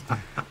ass.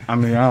 I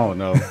mean, I don't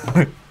know.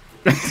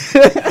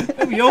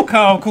 Maybe your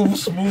calm, cool,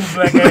 smooth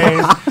black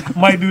ass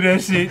might do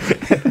that shit.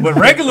 But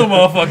regular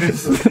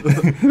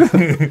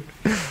motherfuckers,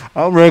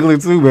 I'm regular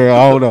too, man.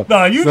 I don't know.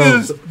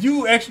 nah, So-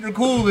 you extra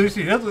cool and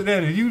shit. That's what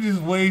that is. You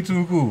just way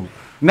too cool.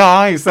 No,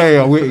 I ain't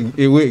saying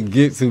it wouldn't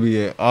get to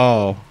me at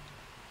all.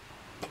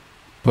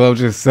 But I'm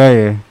just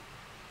saying,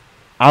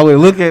 I would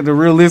look at the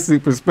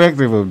realistic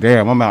perspective of,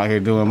 damn, I'm out here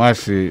doing my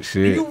shit.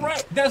 You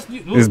right. That's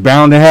you. It's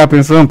bound to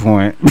happen some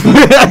point.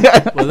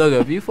 But look,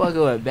 if you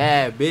fucking with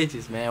bad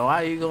bitches, man,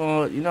 why you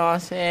going, you know what I'm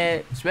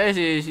saying?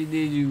 Especially if she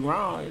did you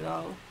wrong, you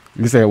know?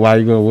 You said, why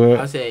you gonna what?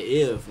 I'm saying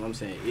if.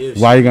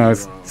 Why she you gonna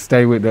did wrong.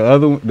 stay with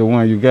the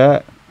one you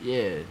got?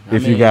 Yeah.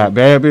 If you got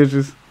bad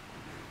bitches?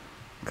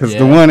 Because the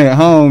Yeah. one at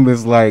home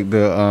is like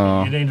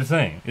the, It ain't the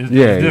same. It's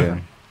yeah,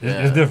 different.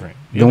 yeah. It's different.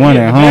 The one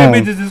at bad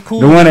home- bitches is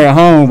cool. the one at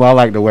home, I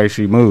like the way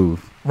she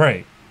moved.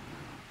 Right.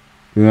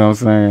 You know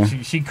what I'm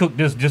saying? She cooked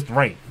this just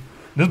right.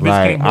 This bitch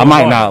Like, can't I move might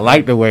hard. not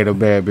like the way the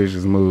bad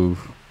bitches move,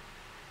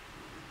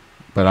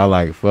 but I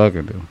like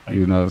fucking them.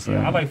 You know what I'm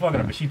saying? Yeah, I like fucking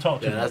her, but she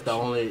talked too Yeah, that's much. the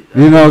only.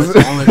 You know that's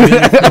the only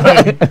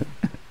benefit.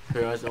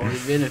 That's the only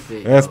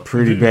benefit. That's yo.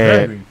 pretty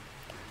Exactly. bad.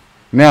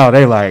 Now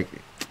they like,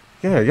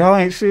 yeah, y'all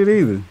ain't shit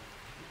either.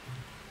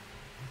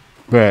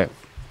 But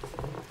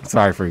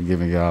sorry for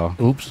giving y'all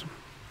Oops.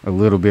 a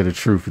little bit of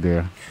truth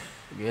there.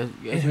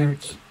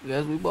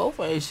 Guess we both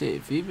ain't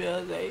shit.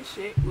 Females ain't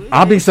shit.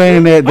 I'll be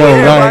saying that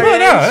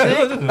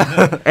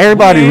though. Like,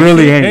 everybody We ain't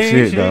really shit, ain't they ain't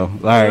shit shit. though.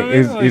 Like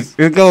You know what I mean?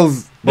 it goes.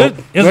 It's but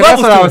levels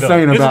that's what to I it, was though.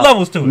 saying It's about.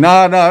 levels to it.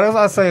 No, that's what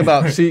I was saying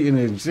about cheating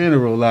in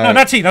general. Like, No,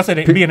 not cheating. I said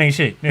that being ain't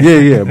shit.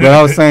 yeah. But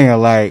I was saying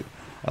like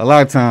a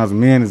lot of times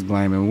men is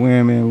blaming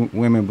women,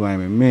 women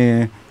blaming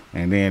men,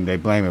 and then they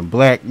blaming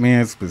black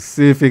men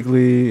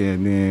specifically,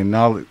 and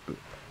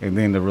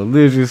then the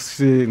religious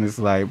shit, and it's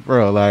like,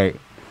 bro, like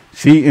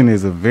cheating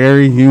is a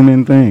very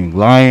human thing.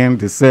 Lying,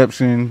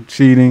 deception,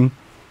 cheating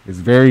is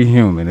very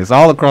human. It's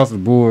all across the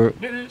board,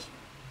 It is.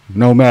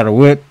 no matter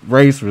what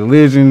race,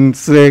 religion,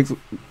 sex,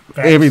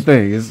 Facts.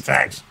 everything. It's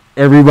Facts.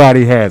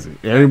 everybody has it.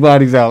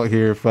 Everybody's out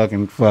here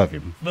fucking.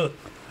 Look,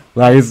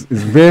 Like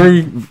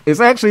it's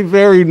actually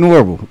very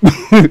normal.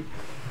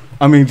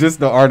 I mean, just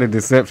the art of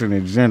deception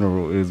in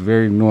general is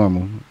very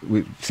normal,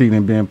 with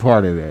cheating being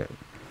part of that.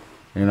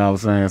 You know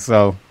what I'm saying?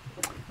 So,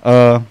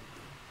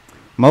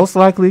 most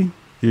likely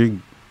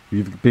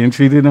you've been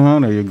cheated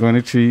on, or you're going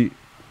to cheat,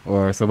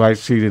 or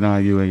somebody's cheated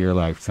on you in your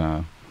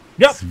lifetime.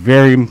 yep. It's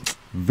very,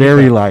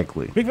 very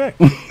likely. Big fact.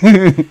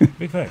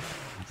 Big fact.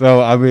 So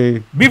I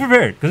mean, Be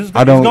prepared because it's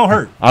I don't. gonna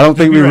hurt. I don't Just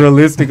think be we're ready.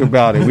 realistic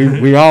about it.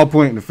 We all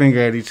pointing the finger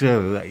at each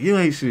other like, you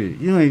ain't shit,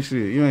 you ain't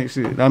shit, you ain't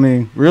shit. I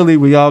mean, really,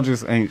 we all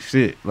just ain't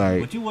shit.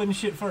 Like, But you wasn't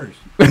shit first.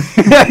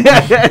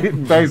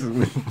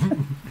 basically.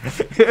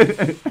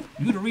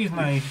 You the reason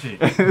I ain't shit.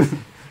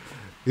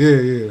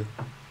 Yeah.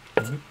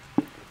 That's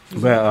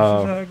But,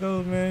 how it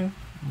goes, man.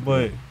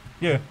 But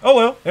yeah. Oh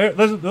well.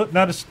 Let's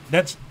now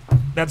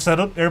that's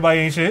settled. Everybody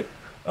ain't shit.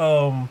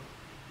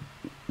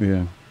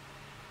 Yeah.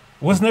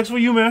 What's next for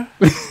you, man?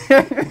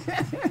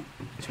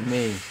 What you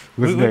mean?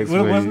 What's next?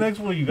 for What's you? next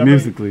for you?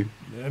 Musically.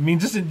 I mean,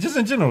 just in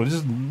general,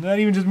 just not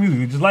even just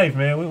music, just life,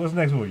 man. What's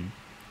next for you?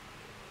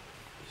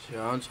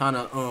 Sure, I'm trying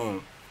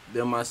to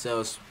build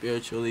myself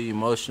spiritually,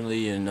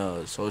 emotionally,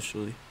 and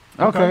socially.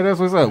 Okay, that's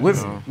what's up.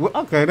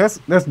 Okay, that's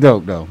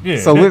dope though. Yeah,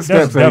 so what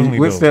steps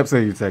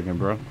are you taking,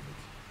 bro?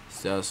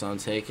 So I'm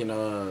taking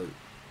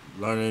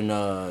learning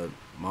my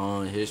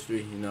own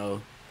history. You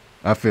know,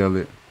 I feel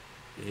it.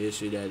 the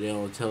history that they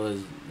don't tell us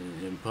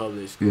in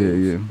public schools.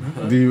 Yeah.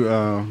 Do you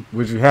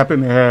would you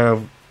happen to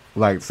have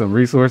like some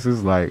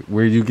resources like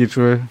where you get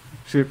your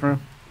shit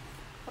from?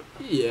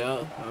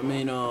 Yeah, I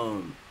mean,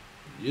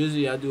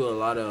 usually I do a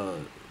lot of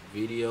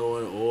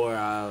videoing or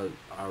I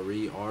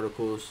read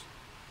articles.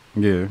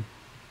 Yeah.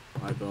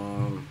 Like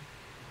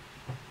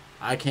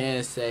I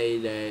can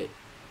say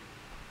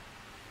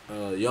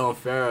that Young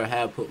Pharaoh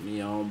had put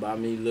me on. By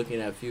me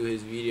looking at a few of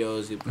his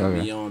videos, it put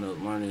me on to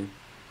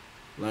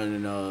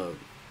learning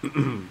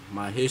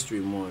my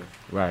history more.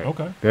 Right.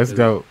 Okay. That's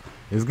dope.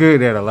 It's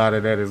good that a lot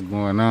of that is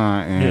going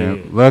on,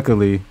 and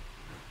luckily,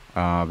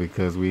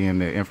 because we in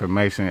the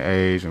information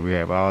age and we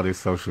have all this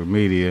social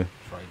media,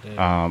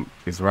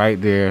 it's right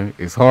there.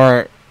 It's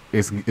hard.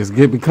 It's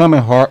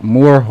becoming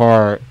more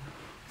hard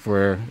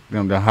for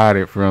them to hide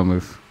it from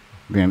us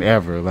than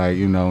ever. Like,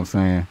 you know what I'm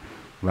saying?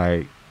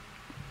 Like,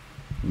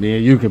 me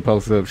and you can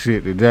post up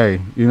shit today.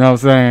 You know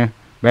what I'm saying?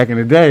 Back in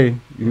the day,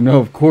 you know,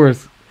 of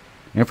course,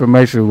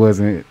 information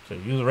wasn't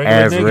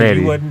as ready.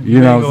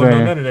 You know what I'm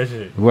saying? None of that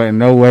shit. Wasn't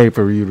no way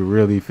for you to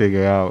really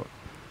figure out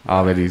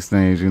all of these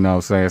things. You know what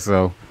I'm saying?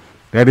 So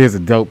that is a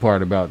dope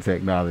part about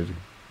technology.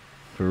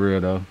 For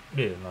real, though.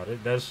 Yeah, no,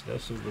 that's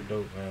super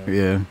dope, man.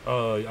 Yeah.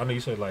 I know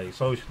you said, like,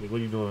 socially. What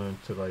are you doing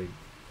to, like,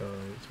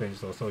 expand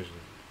yourself socially?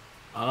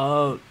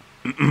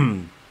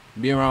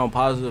 Be around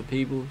positive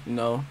people, you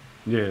know.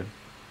 Yeah.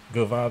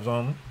 Good vibes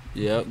on them?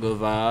 Yeah, good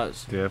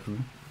vibes.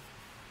 Definitely.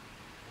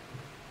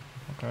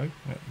 Okay,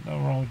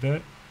 nothing wrong with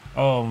that.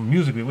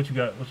 Musically, what you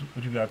got?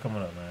 What you got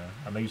coming up, man?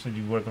 I know you said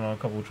you working on a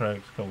couple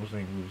tracks, a couple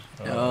singles.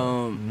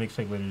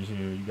 Mixtape later this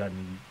year. You got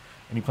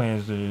any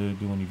plans to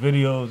do any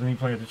videos? Any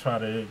plans to try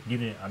to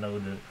get in? I know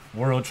the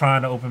world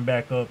trying to open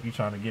back up. You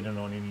trying to get in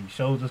on any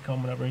shows that's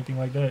coming up or anything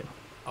like that?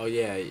 Oh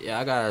yeah.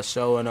 I got a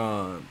show in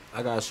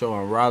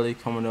Raleigh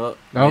coming up.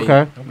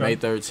 Okay. May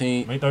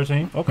 13th. May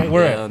 13th. Okay,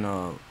 where at? In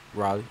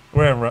Raleigh.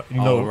 Where at?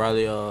 You know,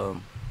 Raleigh.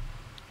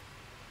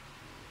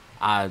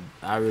 I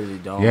really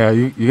don't. Yeah,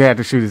 you had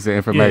to shoot us the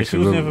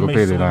information. Yeah, we'll put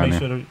it on make there.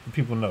 sure the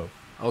people know.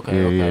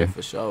 Okay,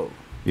 for sure.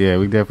 Yeah,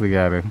 we definitely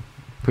gotta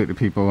put the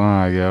people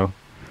on, yo.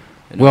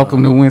 And,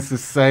 welcome to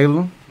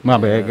Winston-Salem. My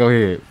bad. Go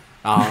ahead.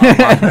 My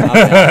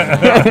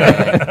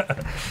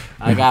bad.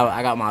 I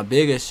got my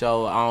biggest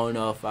show. I don't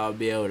know if I'll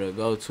be able to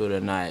go to it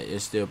or not.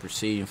 It's still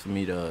proceeding for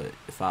me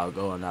if I'll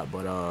go or not.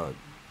 But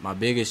my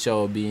biggest show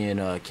will be in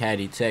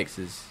Caddy,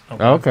 Texas.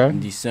 Okay. In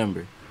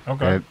December.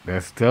 Okay.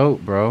 That's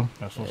dope, bro.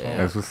 That's what's up.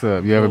 That's what's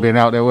up. You ever been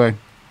out that way?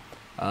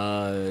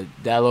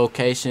 That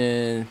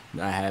location,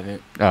 I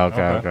haven't. Oh,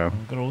 okay.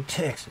 Good old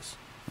Texas.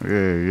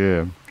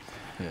 Yeah.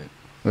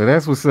 Well,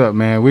 that's what's up,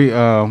 man. We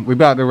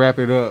about to wrap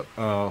it up.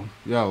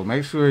 Yo,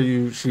 make sure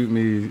you shoot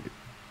me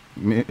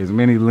as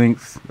many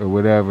links or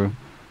whatever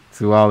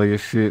to all of your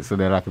shit so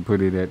that I can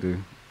put it at the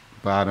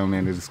bottom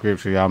in the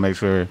description. Y'all make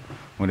sure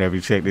whenever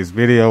you check this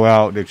video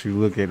out that you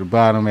look at the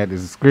bottom at the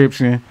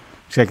description.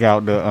 Check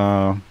out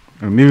the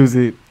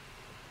music.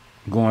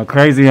 Going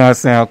crazy on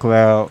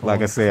SoundCloud.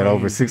 Like I said,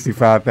 over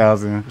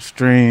 65,000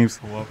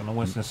 streams. Welcome to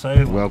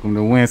Winston-Salem. Welcome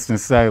to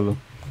Winston-Salem.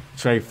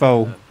 Trey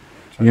Foe.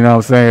 You know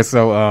what I'm saying?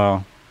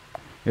 So,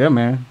 yeah,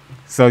 man.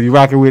 So you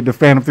rocking with the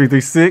Phantom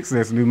 336.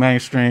 That's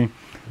NuMainstream.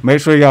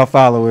 Make sure y'all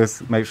follow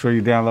us. Make sure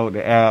you download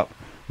the app.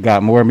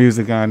 Got more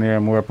music on there,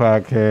 more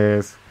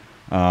podcasts.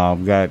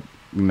 Got,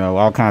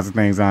 all kinds of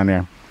things on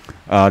there.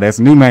 That's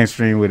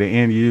NuMainstream with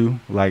an NU,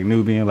 like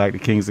Nubian, like the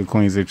kings and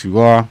queens that you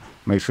are.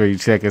 Make sure you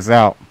check us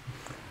out.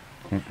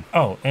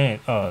 Oh, and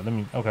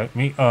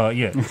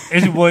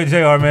it's your boy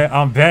JR, man.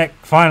 I'm back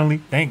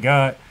finally. Thank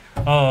God.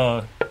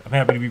 I'm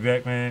happy to be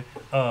back, man.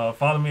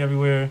 Follow me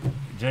everywhere.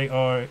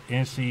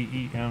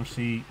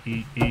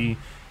 JRNCEMCEE.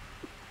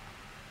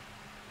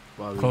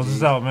 Close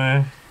us out,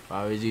 man.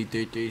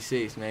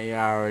 YBG336, man. You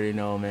already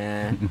know,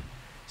 man.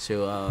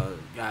 So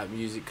got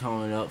music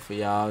coming up for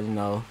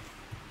y'all.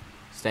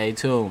 Stay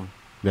tuned.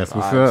 That's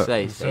what's up.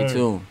 Stay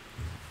tuned.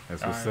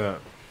 That's what's up.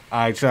 All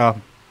right,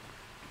 y'all.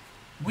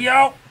 We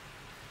out.